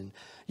Christian.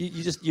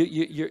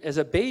 You're as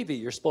a baby,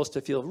 you're supposed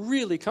to feel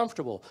really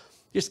comfortable.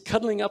 Just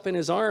cuddling up in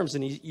his arms,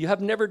 and you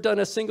have never done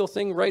a single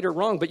thing right or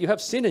wrong, but you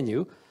have sin in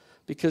you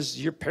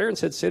because your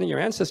parents had sin and your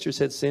ancestors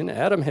had sin.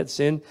 Adam had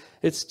sin.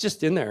 It's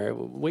just in there.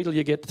 Wait till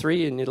you get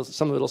 3, and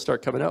some of it will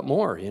start coming out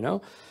more,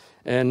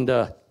 And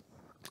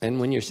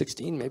when you're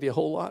 16, maybe a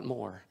whole lot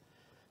more.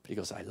 But he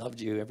goes, I loved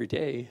you every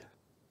day.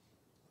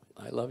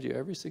 I loved you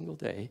every single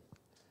day,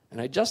 and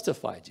I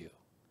justified you.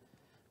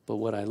 But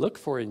what I look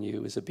for in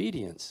you is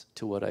obedience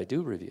to what I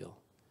do reveal.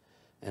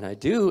 And I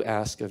do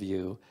ask of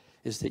you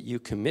is that you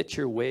commit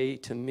your way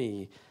to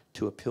me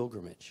to a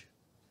pilgrimage.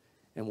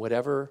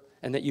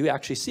 And that you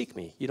actually seek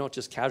me. You don't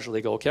just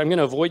casually go, okay, I'm going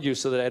to avoid you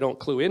so that I don't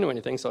clue into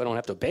anything, so I don't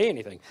have to obey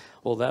anything.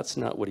 Well, that's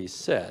not what he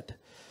said.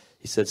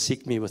 He said,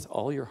 seek me with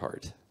all your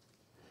heart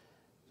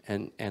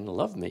and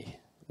love me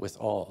with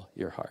all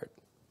your heart.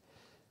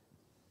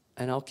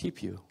 And I'll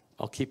keep you.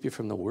 I'll keep you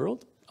from the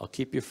world. I'll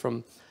keep you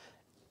from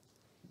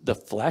the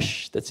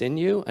flesh that's in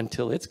you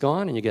until it's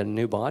gone and you get a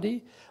new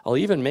body. I'll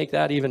even make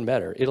that even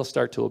better. It'll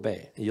start to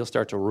obey. You'll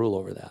start to rule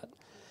over that.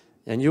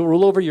 And you'll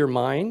rule over your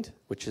mind,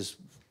 which is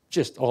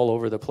just all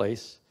over the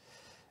place.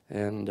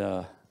 And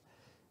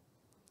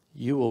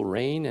you will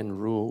reign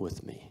and rule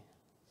with me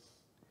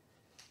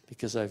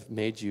because I've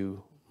made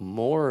you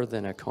more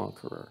than a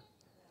conqueror.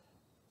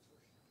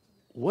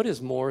 What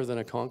is more than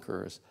a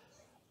conqueror?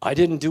 I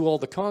didn't do all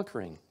the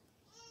conquering.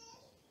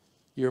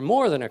 You're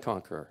more than a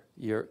conqueror.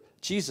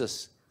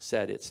 Jesus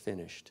said it's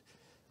finished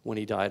when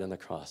he died on the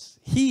cross.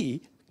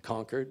 He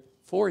conquered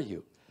for you.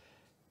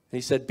 And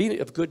he said, be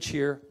of good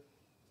cheer.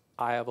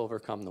 I have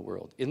overcome the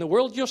world. In the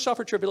world, you'll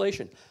suffer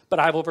tribulation, but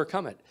I've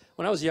overcome it.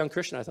 When I was a young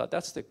Christian, I thought,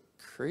 that's the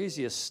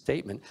craziest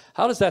statement.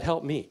 How does that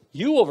help me?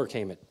 You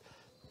overcame it.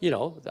 You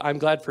know, I'm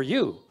glad for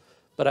you,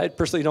 but I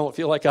personally don't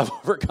feel like I've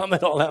overcome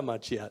it all that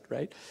much yet,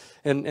 right?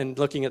 And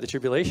looking at the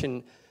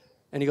tribulation,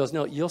 and he goes,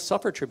 no, you'll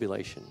suffer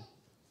tribulation,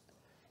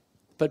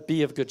 but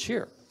be of good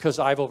cheer, because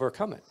I've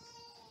overcome it.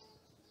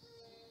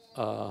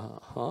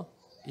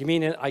 You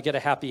mean I get a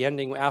happy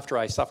ending after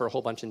I suffer a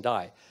whole bunch and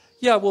die?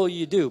 Yeah, well,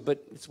 you do,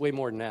 but it's way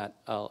more than that.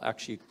 I'll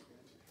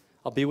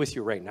be with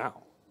you right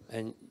now.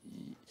 And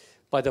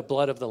by the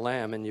blood of the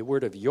Lamb and the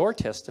word of your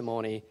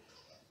testimony,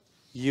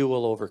 you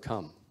will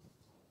overcome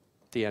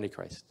the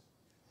Antichrist.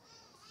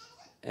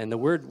 And the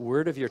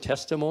word of your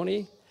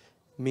testimony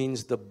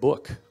means the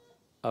book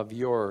of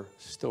your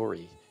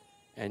story.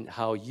 And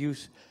how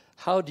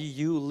do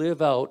you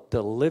live out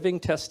the living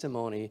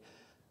testimony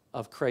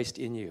of Christ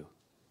in you?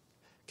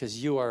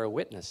 Because you are a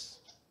witness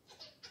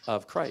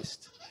of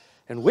Christ.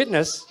 And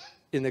witness,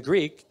 in the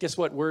Greek, guess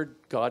what word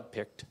God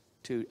picked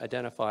to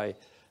identify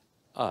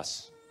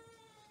us?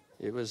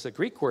 It was a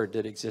Greek word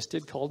that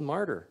existed called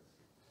martyr.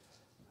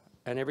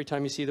 And every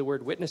time you see the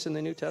word witness in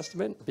the New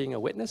Testament, being a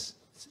witness,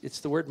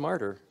 it's the word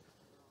martyr.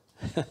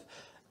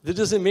 That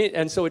doesn't mean,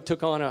 and so it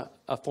took on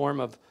a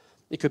form of,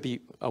 it could be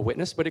a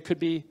witness, but it could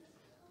be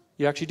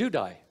you actually do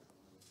die.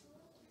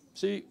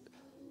 So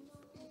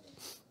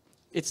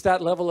it's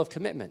that level of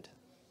commitment.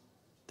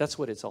 That's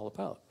what it's all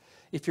about.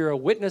 If you're a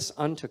witness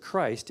unto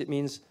Christ, it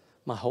means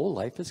my whole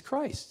life is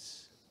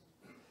Christ's.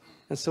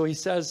 And so he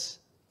says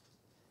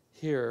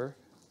here,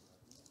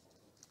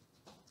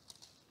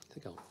 I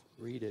think I'll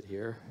read it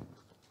here.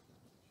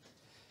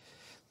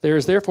 There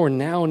is therefore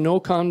now no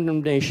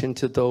condemnation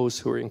to those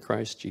who are in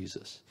Christ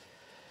Jesus,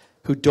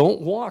 who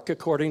don't walk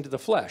according to the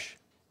flesh,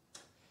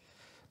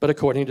 but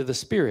according to the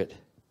Spirit.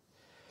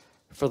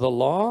 For the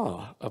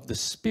law of the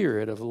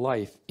Spirit of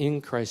life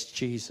in Christ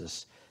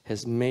Jesus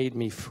has made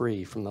me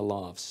free from the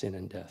law of sin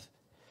and death.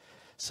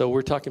 So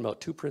we're talking about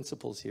two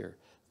principles here.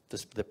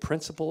 The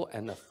principle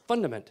and the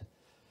fundament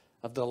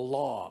of the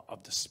law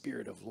of the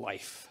Spirit of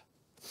life.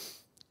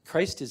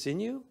 Christ is in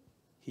you.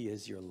 He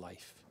is your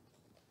life.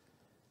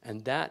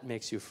 And that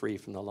makes you free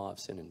from the law of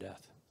sin and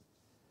death.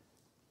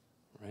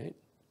 Right?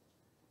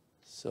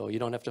 So you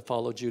don't have to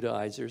follow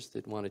Judaizers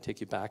that want to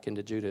take you back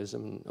into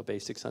Judaism and obey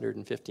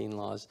 615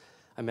 laws.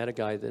 I met a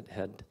guy that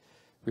had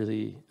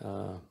really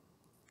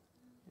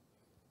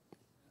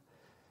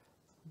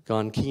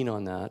gone keen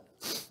on that,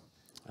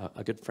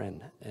 a good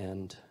friend.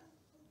 And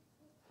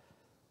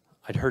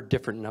I'd heard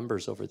different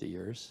numbers over the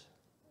years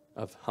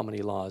of how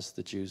many laws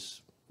the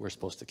Jews were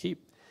supposed to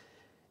keep.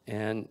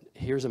 And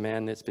here's a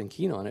man that's been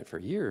keen on it for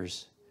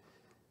years.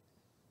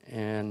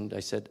 And I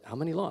said, how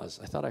many laws?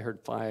 I thought I heard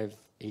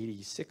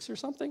 586 or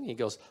something. He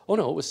goes, oh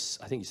no, it was,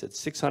 I think he said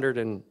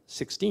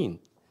 616.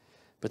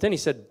 But then he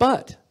said,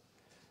 but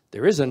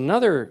there is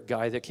another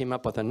guy that came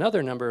up with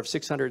another number of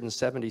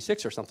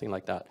 676 or something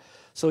like that.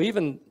 So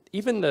even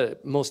the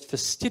most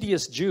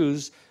fastidious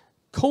Jews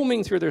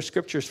combing through their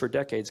scriptures for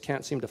decades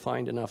can't seem to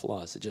find enough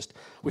laws. It just,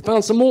 we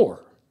found some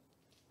more.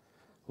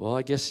 Well,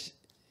 I guess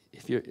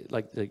if you're,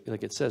 like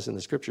it says in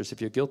the scriptures,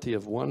 if you're guilty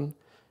of one,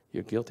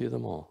 you're guilty of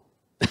them all.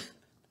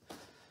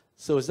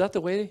 So is that the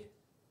way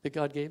that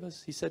God gave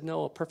us? He said,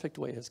 no, a perfect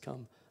way has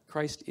come.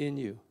 Christ in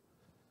you,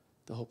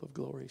 the hope of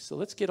glory. So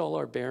let's get all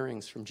our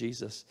bearings from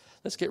Jesus.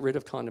 Let's get rid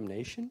of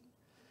condemnation.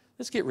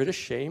 Let's get rid of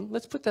shame.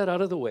 Let's put that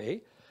out of the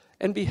way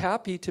and be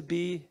happy to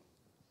be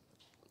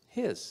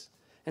his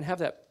and have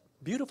that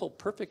beautiful,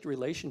 perfect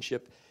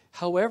relationship,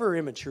 however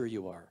immature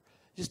you are.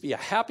 Just be a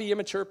happy,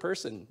 immature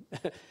person.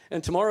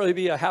 And tomorrow you'll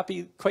be a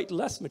happy, quite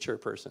less mature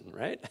person,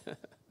 right?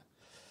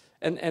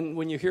 And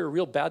when you hear a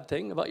real bad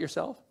thing about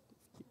yourself,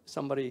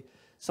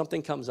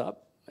 something comes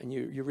up and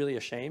you're really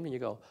ashamed and you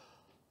go,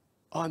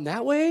 oh, I'm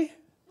that way?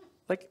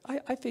 Like,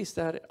 I face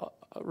that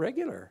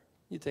regular.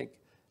 You think,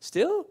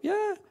 still?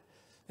 Yeah.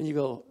 And you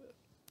go,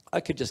 I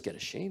could just get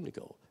ashamed to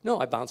go. No,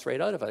 I bounce right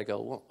out of it. I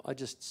go, well, I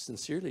just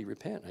sincerely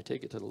repent. I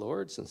take it to the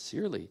Lord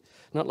sincerely.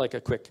 Not like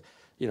a quick,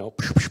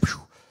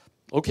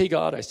 okay,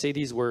 God, I say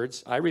these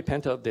words. I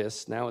repent of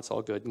this. Now it's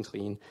all good and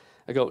clean.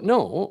 I go,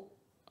 no,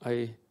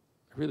 I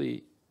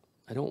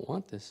don't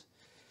want this.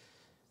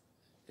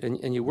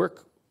 And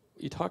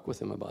you talk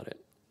with him about it.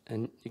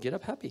 And you get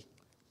up happy.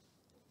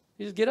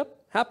 You just get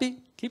up happy,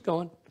 keep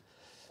going,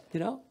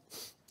 And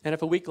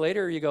if a week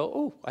later you go,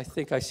 oh, I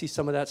think I see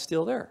some of that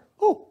still there.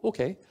 Oh,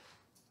 okay.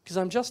 Because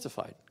I'm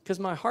justified. Because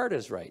my heart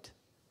is right.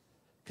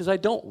 Because I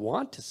don't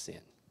want to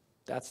sin.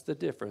 That's the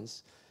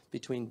difference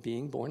between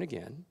being born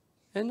again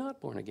and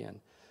not born again.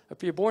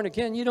 If you're born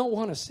again, you don't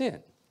want to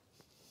sin.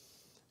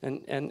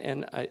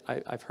 And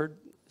I've heard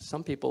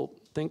some people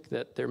think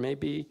that there may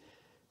be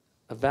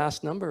a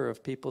vast number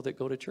of people that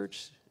go to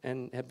church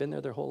and have been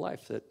there their whole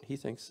life that he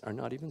thinks are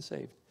not even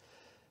saved.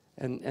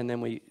 And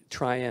then we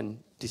try and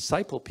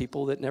disciple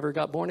people that never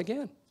got born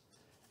again.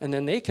 And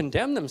then they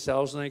condemn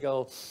themselves and they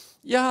go,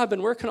 Yeah, I've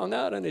been working on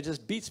that, and it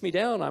just beats me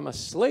down. I'm a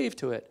slave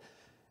to it.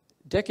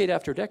 Decade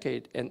after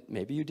decade, and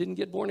maybe you didn't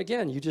get born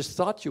again. You just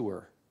thought you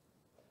were.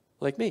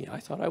 Like me, I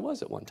thought I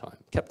was at one time.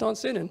 Kept on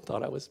sinning,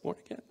 thought I was born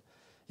again.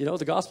 You know,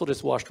 the gospel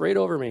just washed right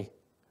over me.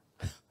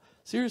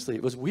 Seriously,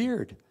 it was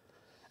weird.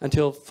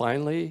 Until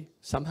finally,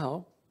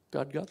 somehow,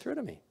 God got through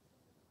to me.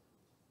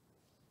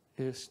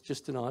 It was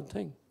just an odd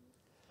thing.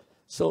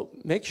 So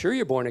make sure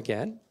you're born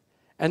again,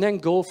 and then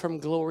go from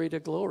glory to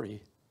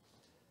glory.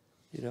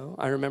 You know,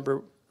 I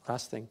remember,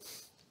 last thing,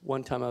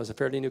 one time I was a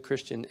fairly new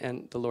Christian,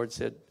 and the Lord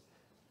said,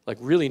 like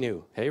really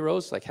new, hey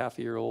Rose, like half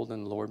a year old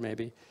in the Lord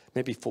maybe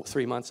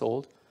 3 months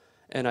old,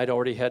 and I'd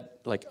already had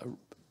like a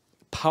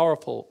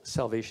powerful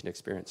salvation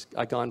experience.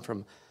 I'd gone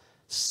from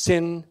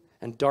sin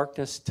and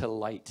darkness to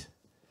light.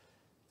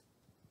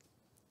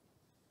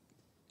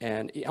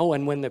 And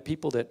when the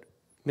people that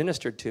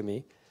ministered to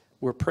me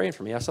were praying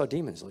for me, I saw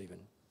demons leaving.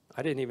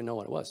 I didn't even know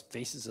what it was.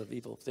 Faces of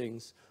evil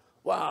things.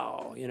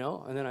 Wow, you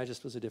know, and then I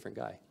just was a different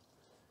guy.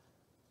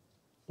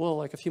 Well,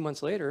 like a few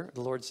months later,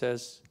 the Lord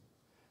says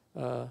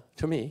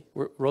to me,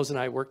 Rose and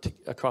I worked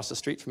across the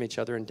street from each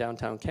other in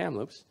downtown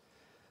Kamloops.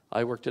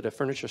 I worked at a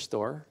furniture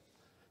store,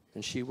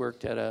 and she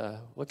worked at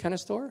what kind of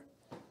store?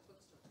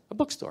 A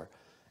bookstore.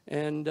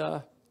 And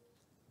we're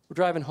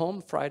driving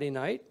home Friday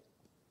night,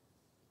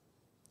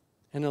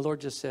 and the Lord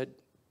just said,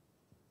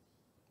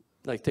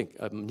 like, think,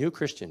 a new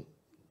Christian.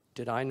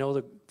 Did I know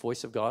the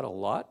voice of God a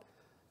lot?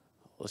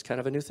 It was kind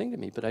of a new thing to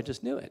me, but I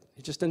just knew it.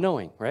 It's just a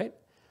knowing, right?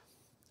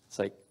 It's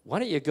like, why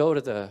don't you go to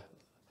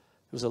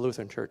it was a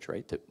Lutheran church,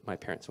 right, that my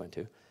parents went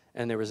to.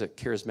 And there was a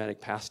charismatic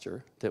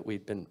pastor that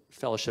we'd been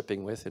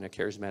fellowshipping with in a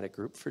charismatic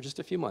group for just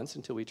a few months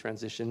until we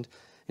transitioned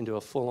into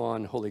a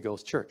full-on Holy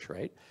Ghost church,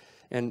 right?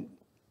 And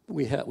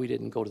we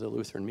didn't go to the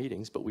Lutheran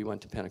meetings, but we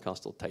went to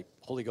Pentecostal-type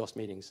Holy Ghost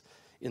meetings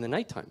in the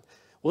nighttime.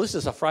 Well, this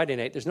is a Friday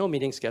night. There's no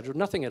meeting scheduled,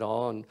 nothing at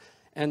all.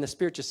 And the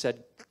Spirit just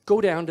said,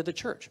 go down to the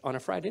church on a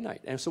Friday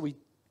night. And so we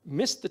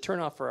missed the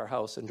turnoff for our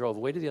house and drove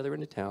way to the other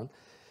end of town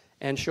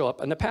and show up.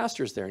 And the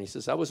pastor's there. And he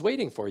says, I was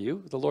waiting for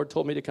you. The Lord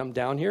told me to come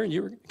down here, and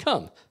you were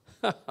come.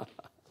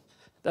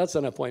 That's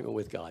an appointment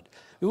with God.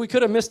 We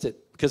could have missed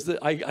it because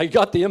I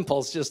got the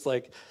impulse just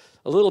like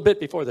a little bit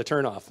before the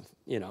turnoff,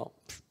 you know,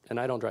 and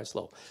I don't drive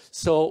slow.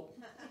 So,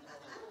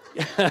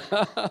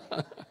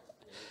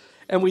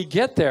 and we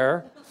get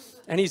there,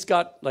 and he's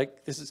got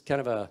like, this is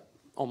kind of a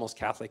almost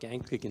Catholic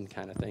Anglican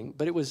kind of thing,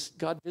 but it was,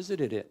 God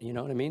visited it, you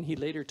know what I mean? He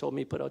later told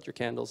me, put out your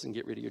candles and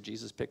get rid of your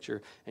Jesus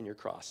picture and your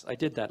cross. I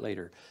did that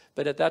later.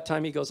 But at that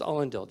time, he goes, I'll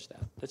indulge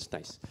that. That's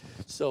nice.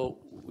 So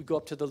we go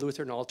up to the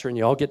Lutheran altar, and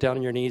you all get down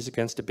on your knees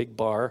against a big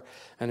bar,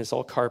 and it's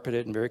all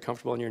carpeted and very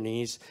comfortable on your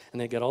knees, and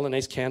they get all the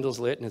nice candles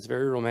lit, and it's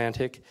very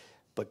romantic,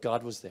 but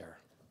God was there.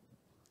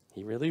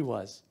 He really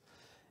was.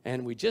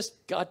 And we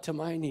just got to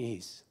my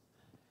knees,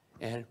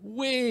 and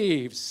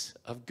waves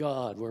of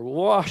God were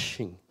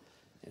washing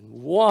and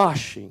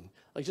washing,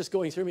 like just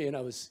going through me, and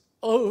I was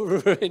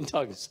over in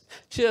tongues,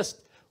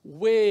 just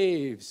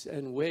waves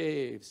and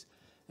waves,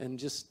 and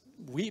just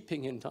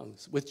weeping in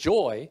tongues, with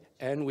joy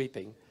and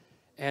weeping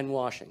and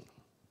washing.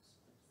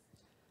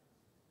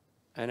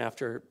 And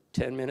after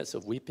 10 minutes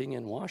of weeping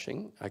and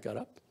washing, I got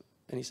up,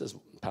 and he says,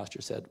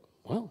 Pastor said,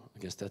 well, I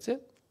guess that's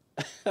it.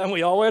 And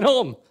we all went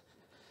home.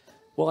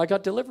 Well, I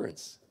got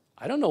deliverance.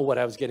 I don't know what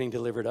I was getting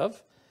delivered of.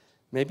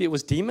 Maybe it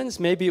was demons,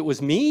 maybe it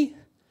was me.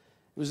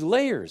 It was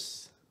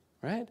layers.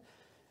 Right?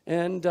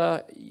 And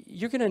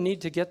you're going to need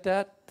to get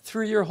that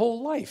through your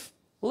whole life.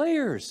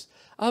 Layers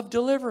of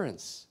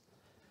deliverance.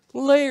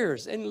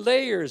 Layers and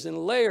layers and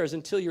layers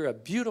until you're a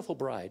beautiful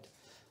bride.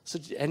 So,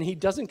 and he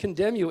doesn't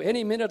condemn you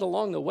any minute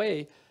along the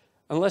way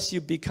unless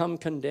you become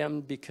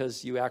condemned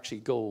because you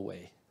actually go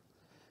away.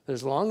 But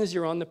as long as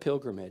you're on the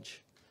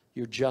pilgrimage,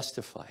 you're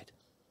justified.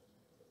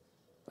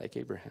 Like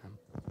Abraham.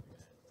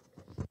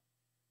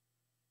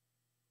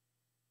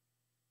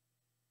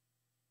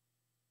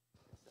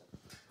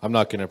 I'm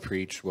not going to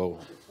preach. Well,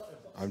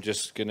 I'm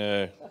just going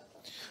to,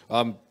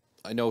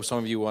 I know some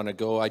of you want to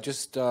go.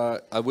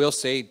 I will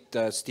say,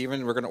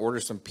 Stephen, we're going to order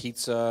some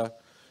pizza,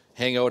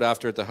 hang out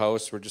after at the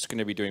house. We're just going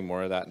to be doing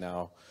more of that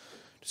now.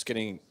 Just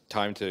getting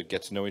time to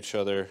get to know each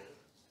other,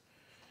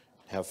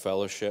 have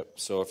fellowship.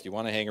 So if you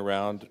want to hang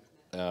around,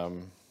 yeah.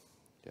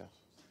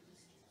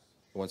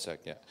 1 sec,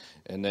 yeah.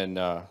 And then,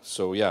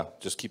 so yeah,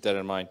 just keep that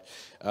in mind.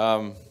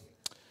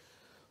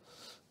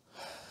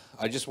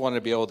 I just want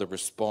to be able to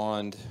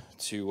respond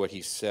to what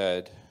he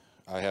said.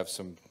 I have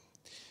some,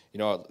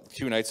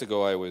 2 nights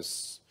ago I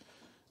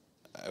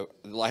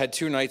had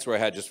 2 nights where I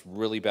had just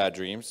really bad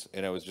dreams,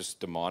 and it was just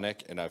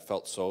demonic, and I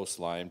felt so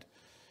slimed.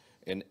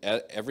 And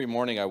every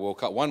morning I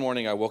woke up, one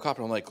morning I woke up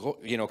and I'm like,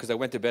 because I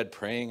went to bed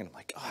praying, and I'm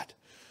like, God,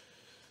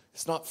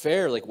 it's not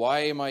fair. Like,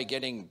 why am I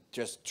getting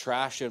just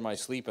trash in my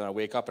sleep, and I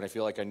wake up and I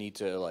feel like I need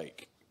to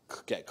like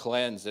get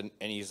cleansed? And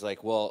he's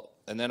like, well,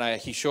 and then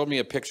he showed me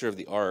a picture of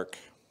the ark.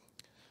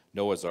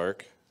 Noah's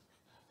Ark,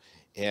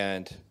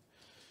 and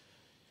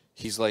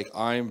he's like,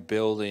 I'm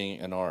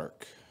building an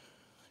ark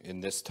in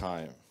this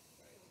time,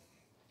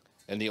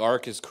 and the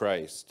ark is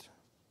Christ.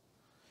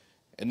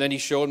 And then he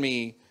showed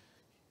me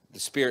the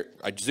Spirit,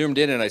 I zoomed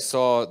in and I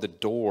saw the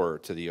door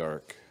to the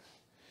ark.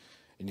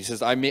 And he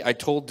says, I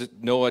told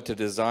Noah to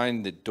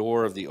design the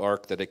door of the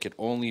ark that it could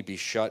only be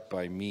shut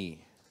by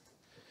me.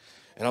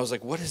 And I was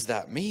like, what does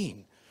that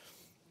mean?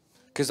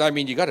 Because, I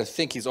mean, you got to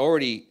think he's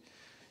already,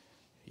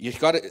 you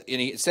got to,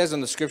 and it says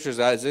in the scriptures,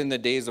 as in the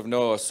days of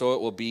Noah, so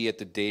it will be at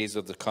the days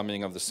of the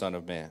coming of the Son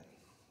of Man.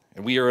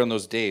 And we are in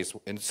those days.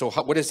 And so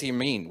what does he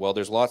mean? Well,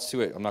 there's lots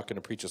to it. I'm not going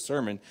to preach a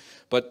sermon.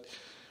 But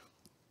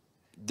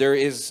there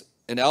is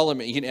an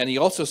element, and he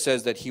also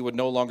says that he would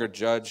no longer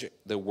judge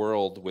the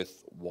world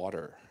with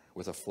water,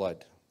 with a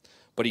flood.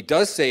 But he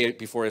does say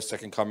before his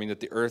second coming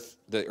that the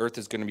earth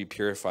is going to be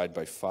purified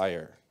by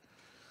fire.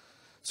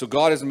 So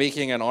God is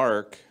making an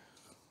ark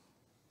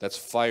that's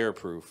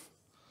fireproof.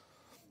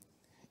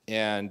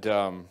 And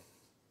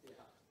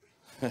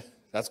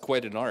that's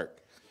quite an ark.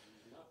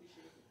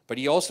 But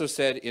he also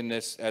said in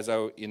this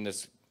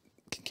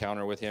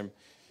encounter with him,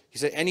 he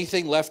said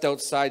anything left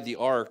outside the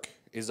ark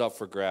is up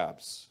for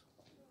grabs.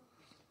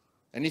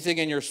 Anything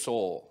in your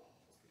soul,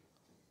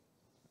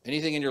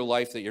 anything in your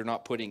life that you're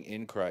not putting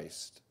in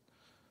Christ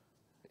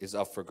is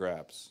up for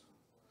grabs.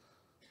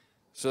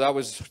 So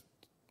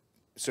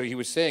he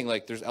was saying,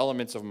 like, there's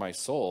elements of my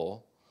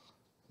soul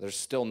that are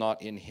still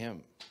not in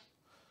him.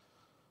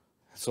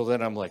 So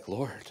then I'm like,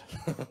 Lord,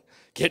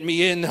 get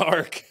me in the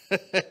ark.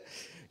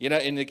 You know,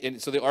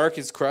 so the ark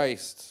is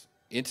Christ,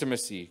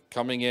 intimacy,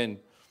 coming in.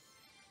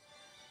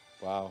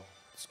 Wow,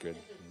 that's good.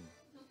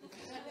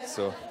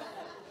 So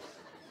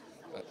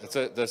that's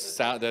the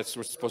sound that's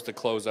we're supposed to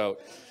close out.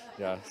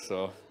 Yeah.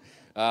 So,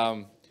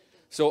 and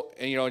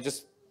you know,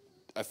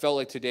 I felt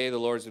like today the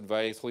Lord's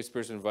inviting, the Holy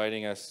Spirit's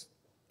inviting us.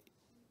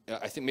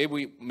 I think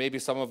maybe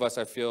some of us,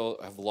 I feel,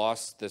 have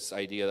lost this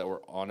idea that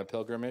we're on a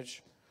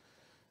pilgrimage,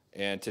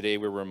 and today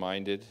we're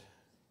reminded.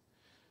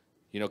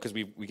 You know, because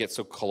we get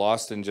so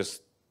lost in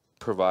just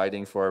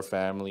providing for our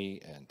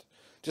family and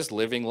just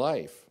living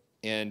life,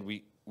 and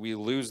we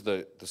lose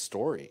the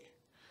story.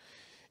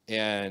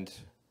 And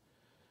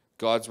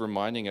God's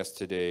reminding us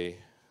today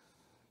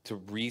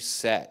to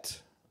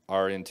reset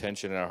our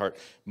intention in our heart.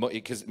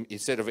 Because he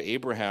said of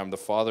Abraham, the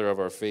father of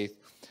our faith,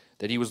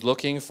 that he was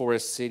looking for a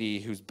city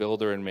whose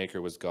builder and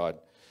maker was God.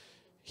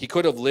 He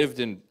could have lived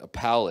in a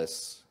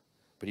palace,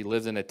 but he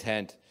lived in a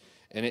tent.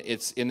 And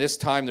it's in this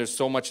time, there's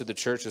so much of the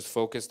church is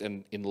focused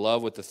and in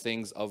love with the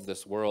things of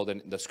this world.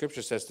 And the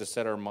scripture says to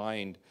set our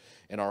mind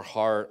and our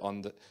heart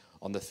on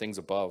the things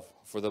above.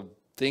 For the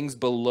things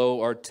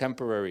below are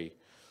temporary.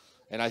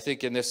 And I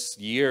think in this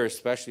year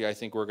especially, I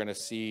think we're going to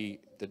see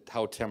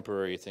how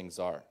temporary things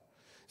are.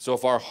 So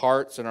if our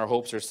hearts and our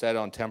hopes are set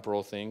on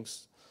temporal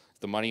things,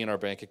 the money in our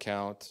bank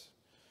account,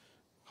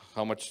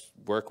 how much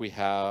work we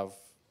have,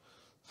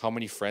 how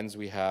many friends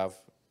we have,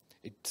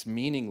 it's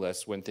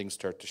meaningless when things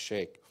start to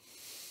shake.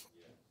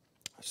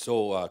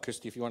 So,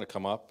 Christy, if you want to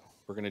come up,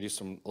 we're going to do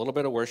a little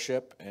bit of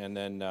worship, and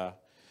then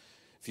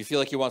if you feel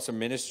like you want some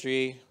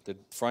ministry, the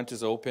front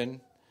is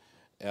open.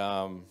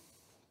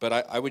 But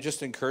I would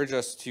just encourage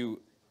us to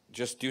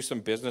just do some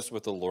business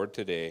with the Lord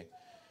today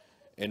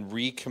and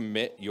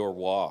recommit your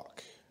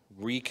walk.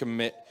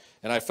 Recommit.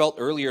 And I felt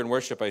earlier in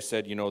worship, I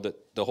said, you know,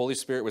 that the Holy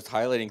Spirit was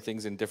highlighting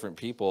things in different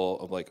people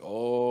of like,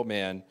 oh,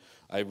 man,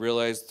 I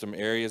realized some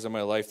areas of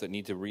my life that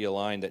need to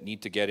realign, that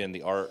need to get in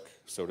the ark,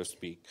 so to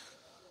speak.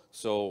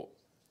 So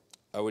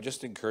I would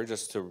just encourage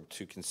us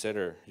to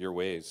consider your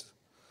ways.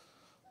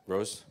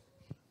 Rose?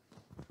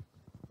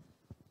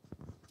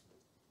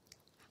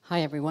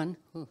 Hi, everyone.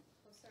 Ooh.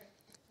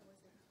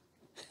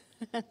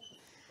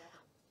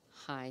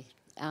 Hi.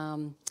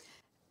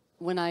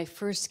 When I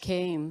first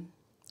came,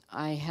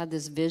 I had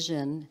this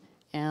vision,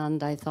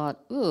 and I thought,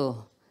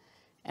 ooh,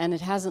 and it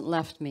hasn't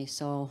left me,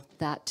 so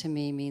that to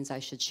me means I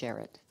should share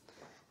it.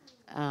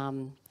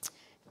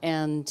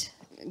 And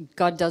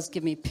God does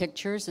give me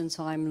pictures, and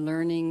so I'm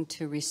learning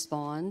to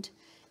respond,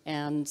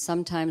 and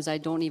sometimes I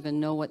don't even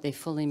know what they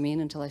fully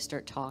mean until I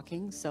start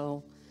talking,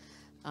 so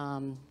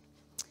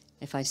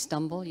if I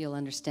stumble, you'll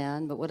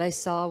understand. But what I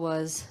saw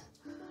was,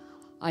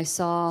 I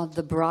saw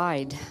the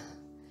bride,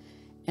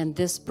 and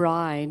this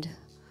bride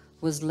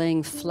was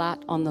laying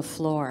flat on the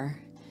floor,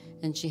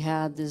 and she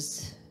had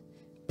this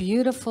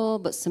beautiful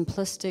but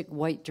simplistic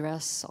white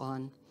dress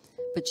on,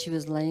 but she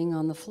was laying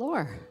on the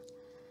floor.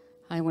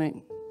 I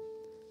went,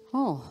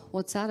 oh,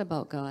 what's that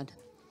about, God?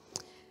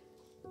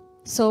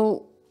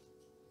 So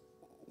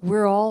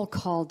we're all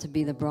called to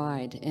be the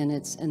bride, and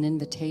it's an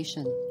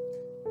invitation.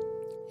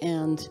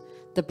 And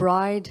the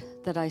bride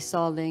that I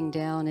saw laying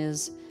down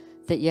is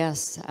that,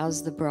 yes,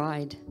 as the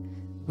bride,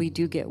 we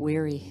do get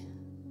weary.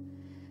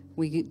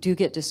 We do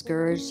get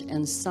discouraged,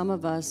 and some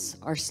of us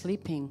are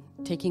sleeping,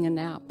 taking a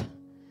nap.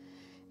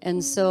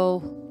 And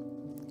so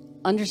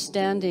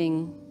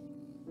understanding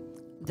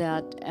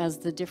that as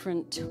the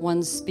different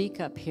ones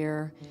speak up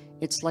here,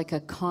 it's like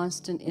a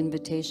constant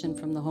invitation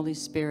from the Holy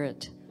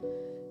Spirit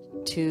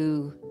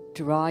to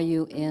draw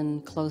you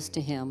in close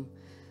to Him.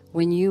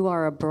 When you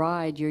are a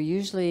bride, you're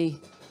usually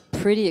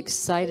pretty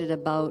excited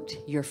about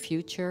your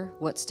future,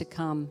 what's to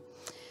come.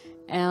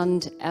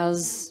 And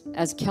as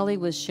Kelly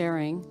was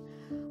sharing,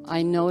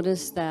 I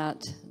noticed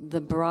that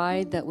the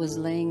bride that was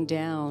laying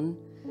down,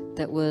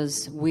 that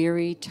was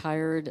weary,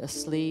 tired,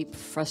 asleep,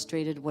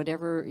 frustrated,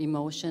 whatever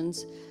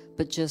emotions,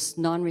 but just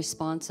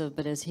non-responsive.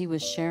 But as he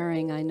was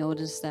sharing, I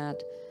noticed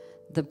that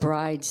the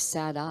bride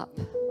sat up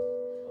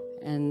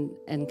and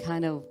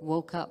kind of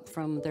woke up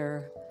from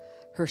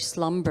her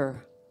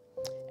slumber.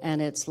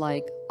 And it's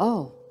like,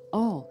 oh.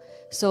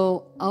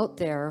 So out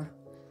there,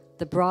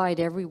 the bride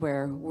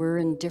everywhere, we're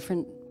in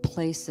different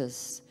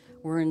places.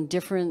 We're in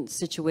different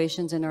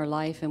situations in our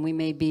life, and we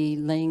may be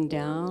laying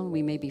down,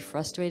 we may be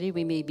frustrated,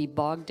 we may be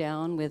bogged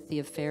down with the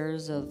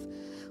affairs of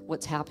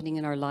what's happening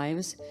in our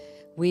lives.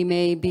 We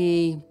may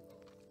be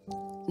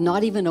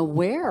not even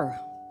aware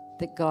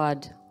that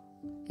God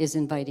is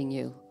inviting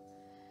you.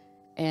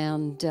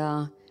 And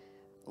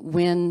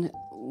when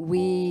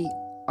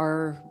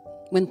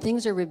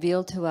things are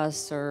revealed to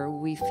us, or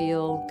we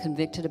feel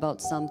convicted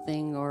about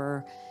something,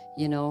 or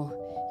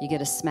you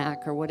get a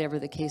smack or whatever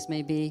the case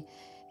may be,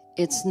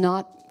 it's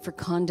not for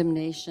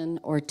condemnation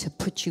or to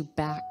put you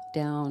back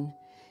down.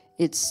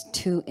 It's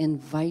to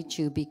invite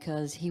you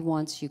because he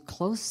wants you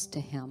close to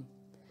him.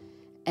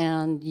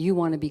 And you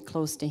want to be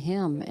close to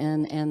him.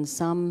 And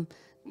some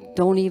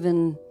don't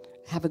even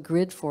have a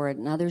grid for it,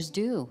 and others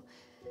do.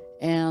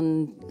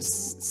 And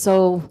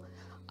so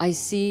I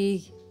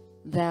see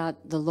that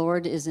the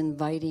Lord is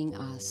inviting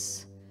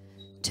us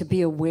to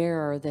be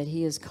aware that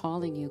he is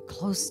calling you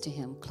close to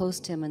him,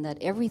 and that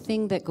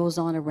everything that goes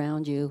on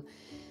around you,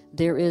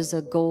 there is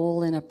a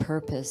goal and a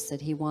purpose, that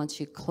he wants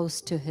you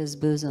close to his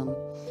bosom.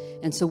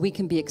 And so we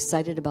can be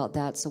excited about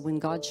that. So when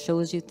God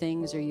shows you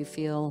things, or you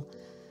feel,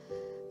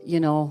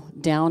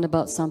 down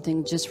about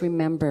something, just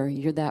remember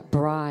you're that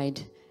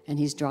bride and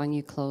he's drawing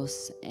you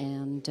close.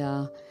 And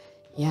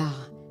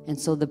and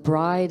so the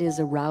bride is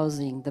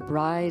arousing, the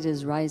bride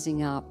is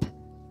rising up.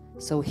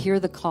 So hear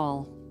the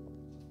call.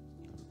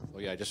 Oh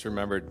yeah, I just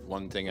remembered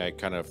one thing I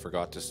kind of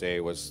forgot to say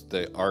was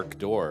the ark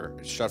door.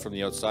 It's shut from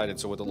the outside. And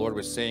so what the Lord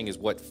was saying is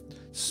what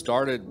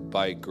started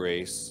by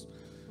grace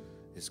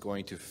is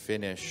going to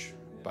finish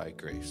by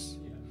grace.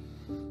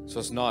 So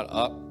it's not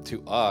up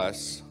to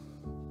us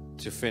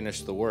to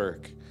finish the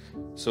work.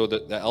 So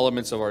the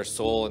elements of our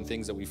soul and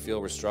things that we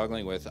feel we're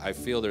struggling with, I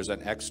feel there's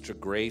an extra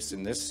grace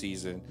in this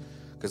season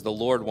because the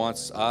Lord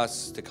wants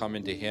us to come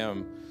into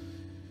him,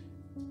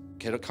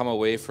 come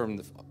away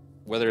from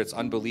whether it's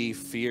unbelief,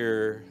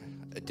 fear,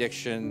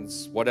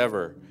 addictions,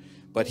 whatever,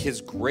 but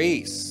his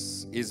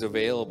grace is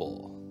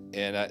available.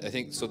 And I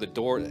think so. The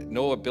door,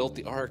 Noah built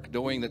the ark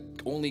knowing that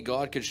only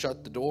God could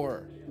shut the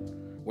door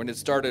when it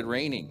started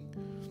raining.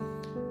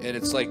 And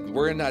it's like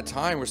we're in that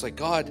time where it's like,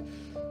 God,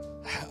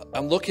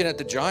 I'm looking at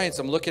the giants,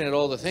 I'm looking at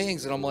all the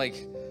things, and I'm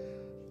like,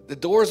 the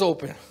door's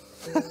open.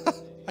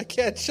 I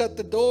can't shut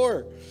the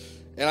door.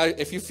 And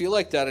if you feel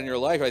like that in your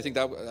life, I think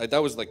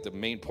that was like the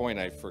main point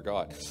I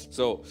forgot.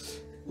 So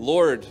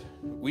Lord,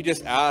 we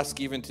just ask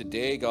even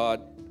today,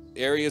 God,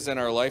 areas in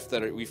our life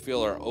that we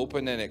feel are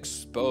open and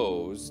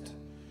exposed,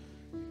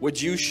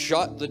 would you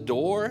shut the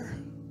door?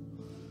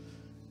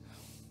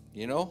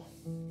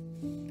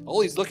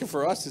 All he's looking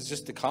for us is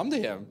just to come to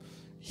him.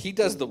 He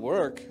does the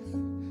work.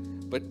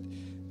 But,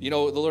 the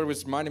Lord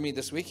was reminding me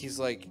this week, he's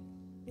like,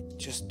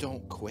 just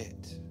don't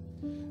quit.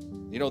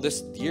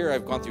 This year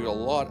I've gone through a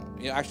lot.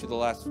 Actually, the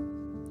last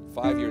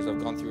 5 years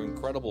I've gone through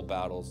incredible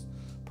battles,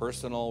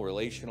 personal,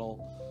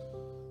 relational.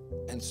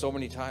 And so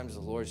many times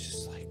the Lord's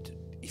just like,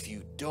 if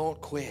you don't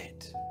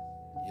quit,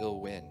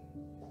 you'll win.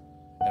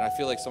 And I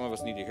feel like some of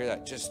us need to hear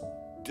that. Just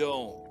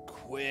don't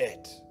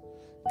quit.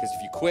 Because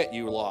if you quit,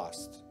 you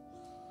lost.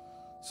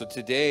 So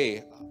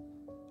today,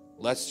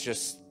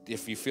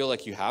 if you feel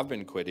like you have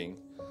been quitting,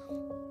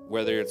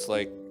 whether it's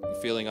like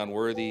feeling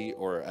unworthy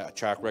or a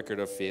track record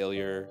of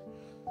failure.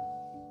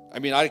 I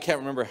mean, I can't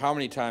remember how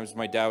many times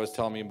my dad was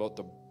telling me about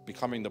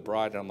becoming the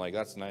bride, and I'm like,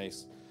 that's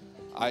nice.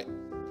 I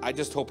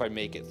just hope I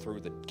make it through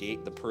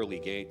the pearly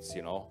gates,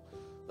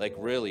 Like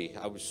really,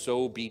 I was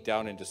so beat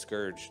down and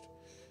discouraged.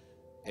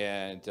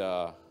 And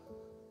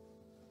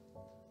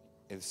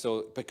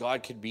so, but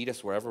God can meet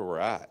us wherever we're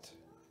at.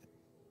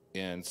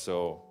 And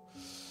so,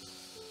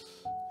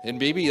 and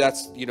maybe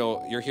that's,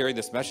 you're hearing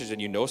this message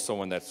and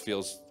someone that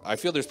I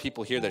feel there's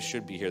people here that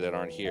should be here that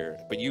aren't here,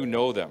 but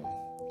them.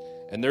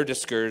 And they're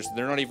discouraged.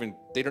 They're not even,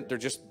 they're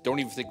just don't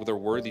even think they're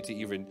worthy to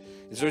even,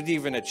 is there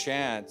even a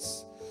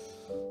chance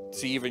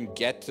to even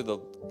get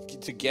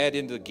get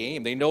into the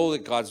game? They know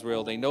that God's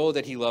real. They know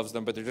that he loves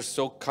them, but they're just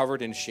so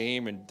covered in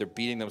shame and they're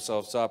beating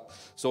themselves up.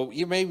 So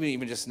you maybe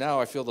even just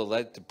now, I feel the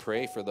led to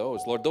pray for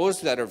those. Lord,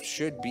 those that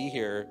should be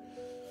here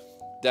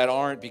that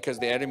aren't because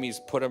the enemy's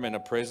put them in a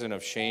prison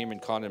of shame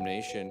and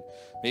condemnation.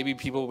 Maybe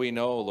people we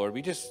know, Lord,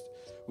 we just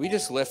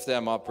lift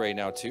them up right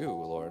now too,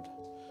 Lord.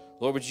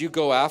 Lord, would you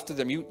go after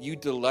them? You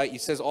delight.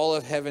 It says all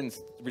of heaven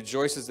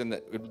rejoices in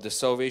the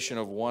salvation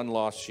of one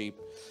lost sheep,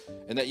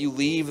 and that you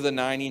leave the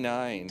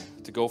 99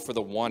 to go for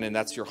the one, and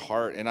that's your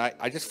heart. And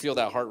I just feel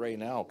that heart right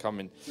now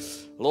coming.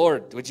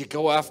 Lord, would you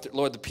go after,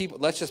 Lord, the people,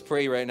 let's just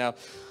pray right now.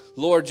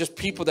 Lord, just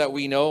people that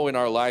we know in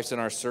our lives, in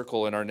our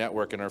circle, in our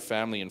network, in our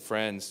family and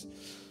friends,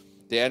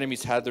 the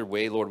enemies had their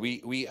way, Lord,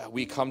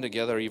 we come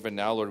together even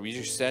now, Lord. We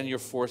just send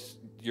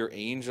your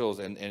angels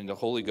and the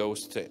Holy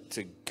Ghost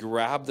to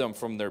grab them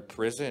from their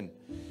prison.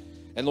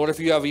 And Lord,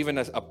 if you have even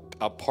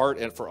a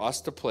part for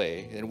us to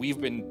play, and we've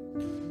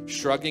been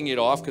shrugging it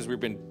off because we've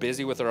been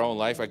busy with our own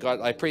life,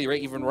 I pray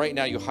even right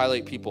now you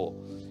highlight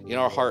people in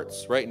our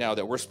hearts right now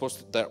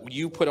that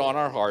you put on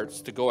our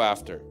hearts to go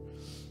after.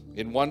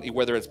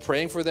 Whether it's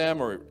praying for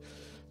them or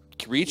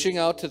reaching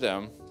out to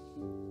them,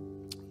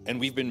 and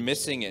we've been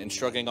missing it and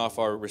shrugging off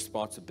our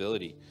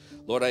responsibility.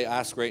 Lord, I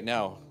ask right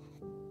now,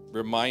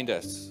 remind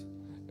us.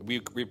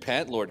 We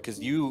repent, Lord, because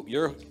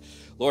you're,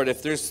 Lord,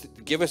 I've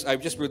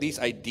just released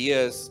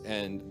ideas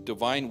and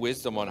divine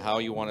wisdom on how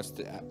you want us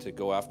to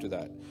go after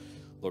that.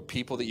 Lord,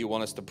 people that you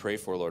want us to pray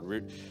for,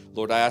 Lord.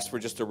 Lord, I ask for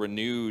just a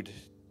renewed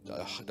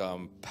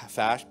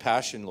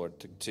passion, Lord,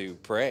 to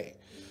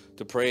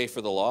pray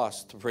for the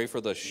lost, to pray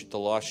for the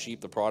lost sheep,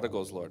 the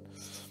prodigals, Lord.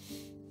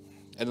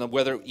 And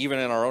whether even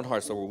in our own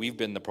hearts, Lord, where we've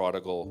been the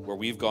prodigal, where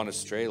we've gone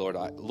astray, Lord,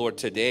 Lord,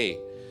 today,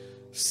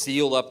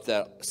 seal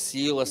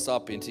us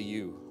up into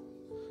you.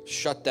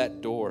 Shut that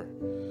door.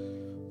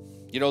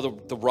 You know,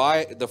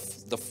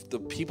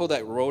 the people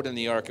that rode in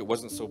the ark, it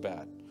wasn't so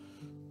bad.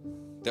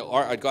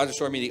 God is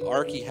showing me the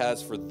ark He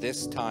has for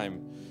this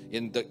time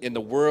in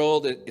the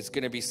world. It's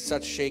going to be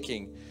such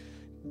shaking.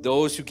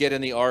 Those who get in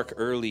the ark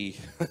early,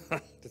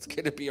 it's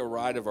going to be a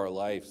ride of our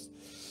lives.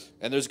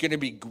 And there's going to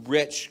be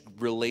rich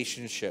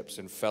relationships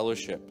and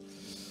fellowship.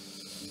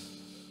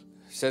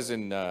 It says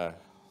in the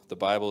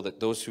Bible that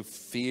those who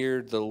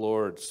feared the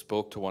Lord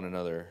spoke to one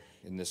another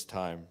in this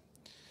time.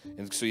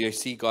 And so you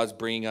see God's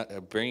bringing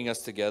us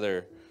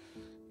together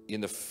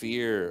in the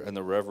fear and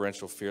the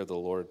reverential fear of the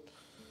Lord.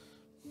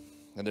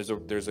 And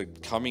there's a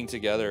coming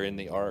together in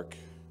the ark.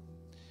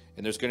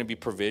 And there's going to be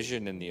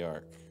provision in the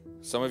ark.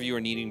 Some of you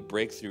are needing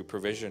breakthrough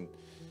provision.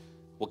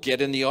 Well,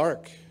 get in the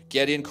ark.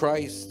 Get in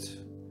Christ.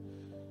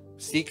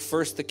 Seek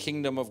first the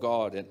kingdom of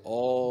God and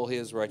all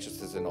His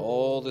righteousness, and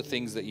all the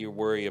things that you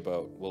worry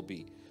about will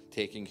be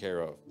taken care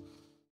of.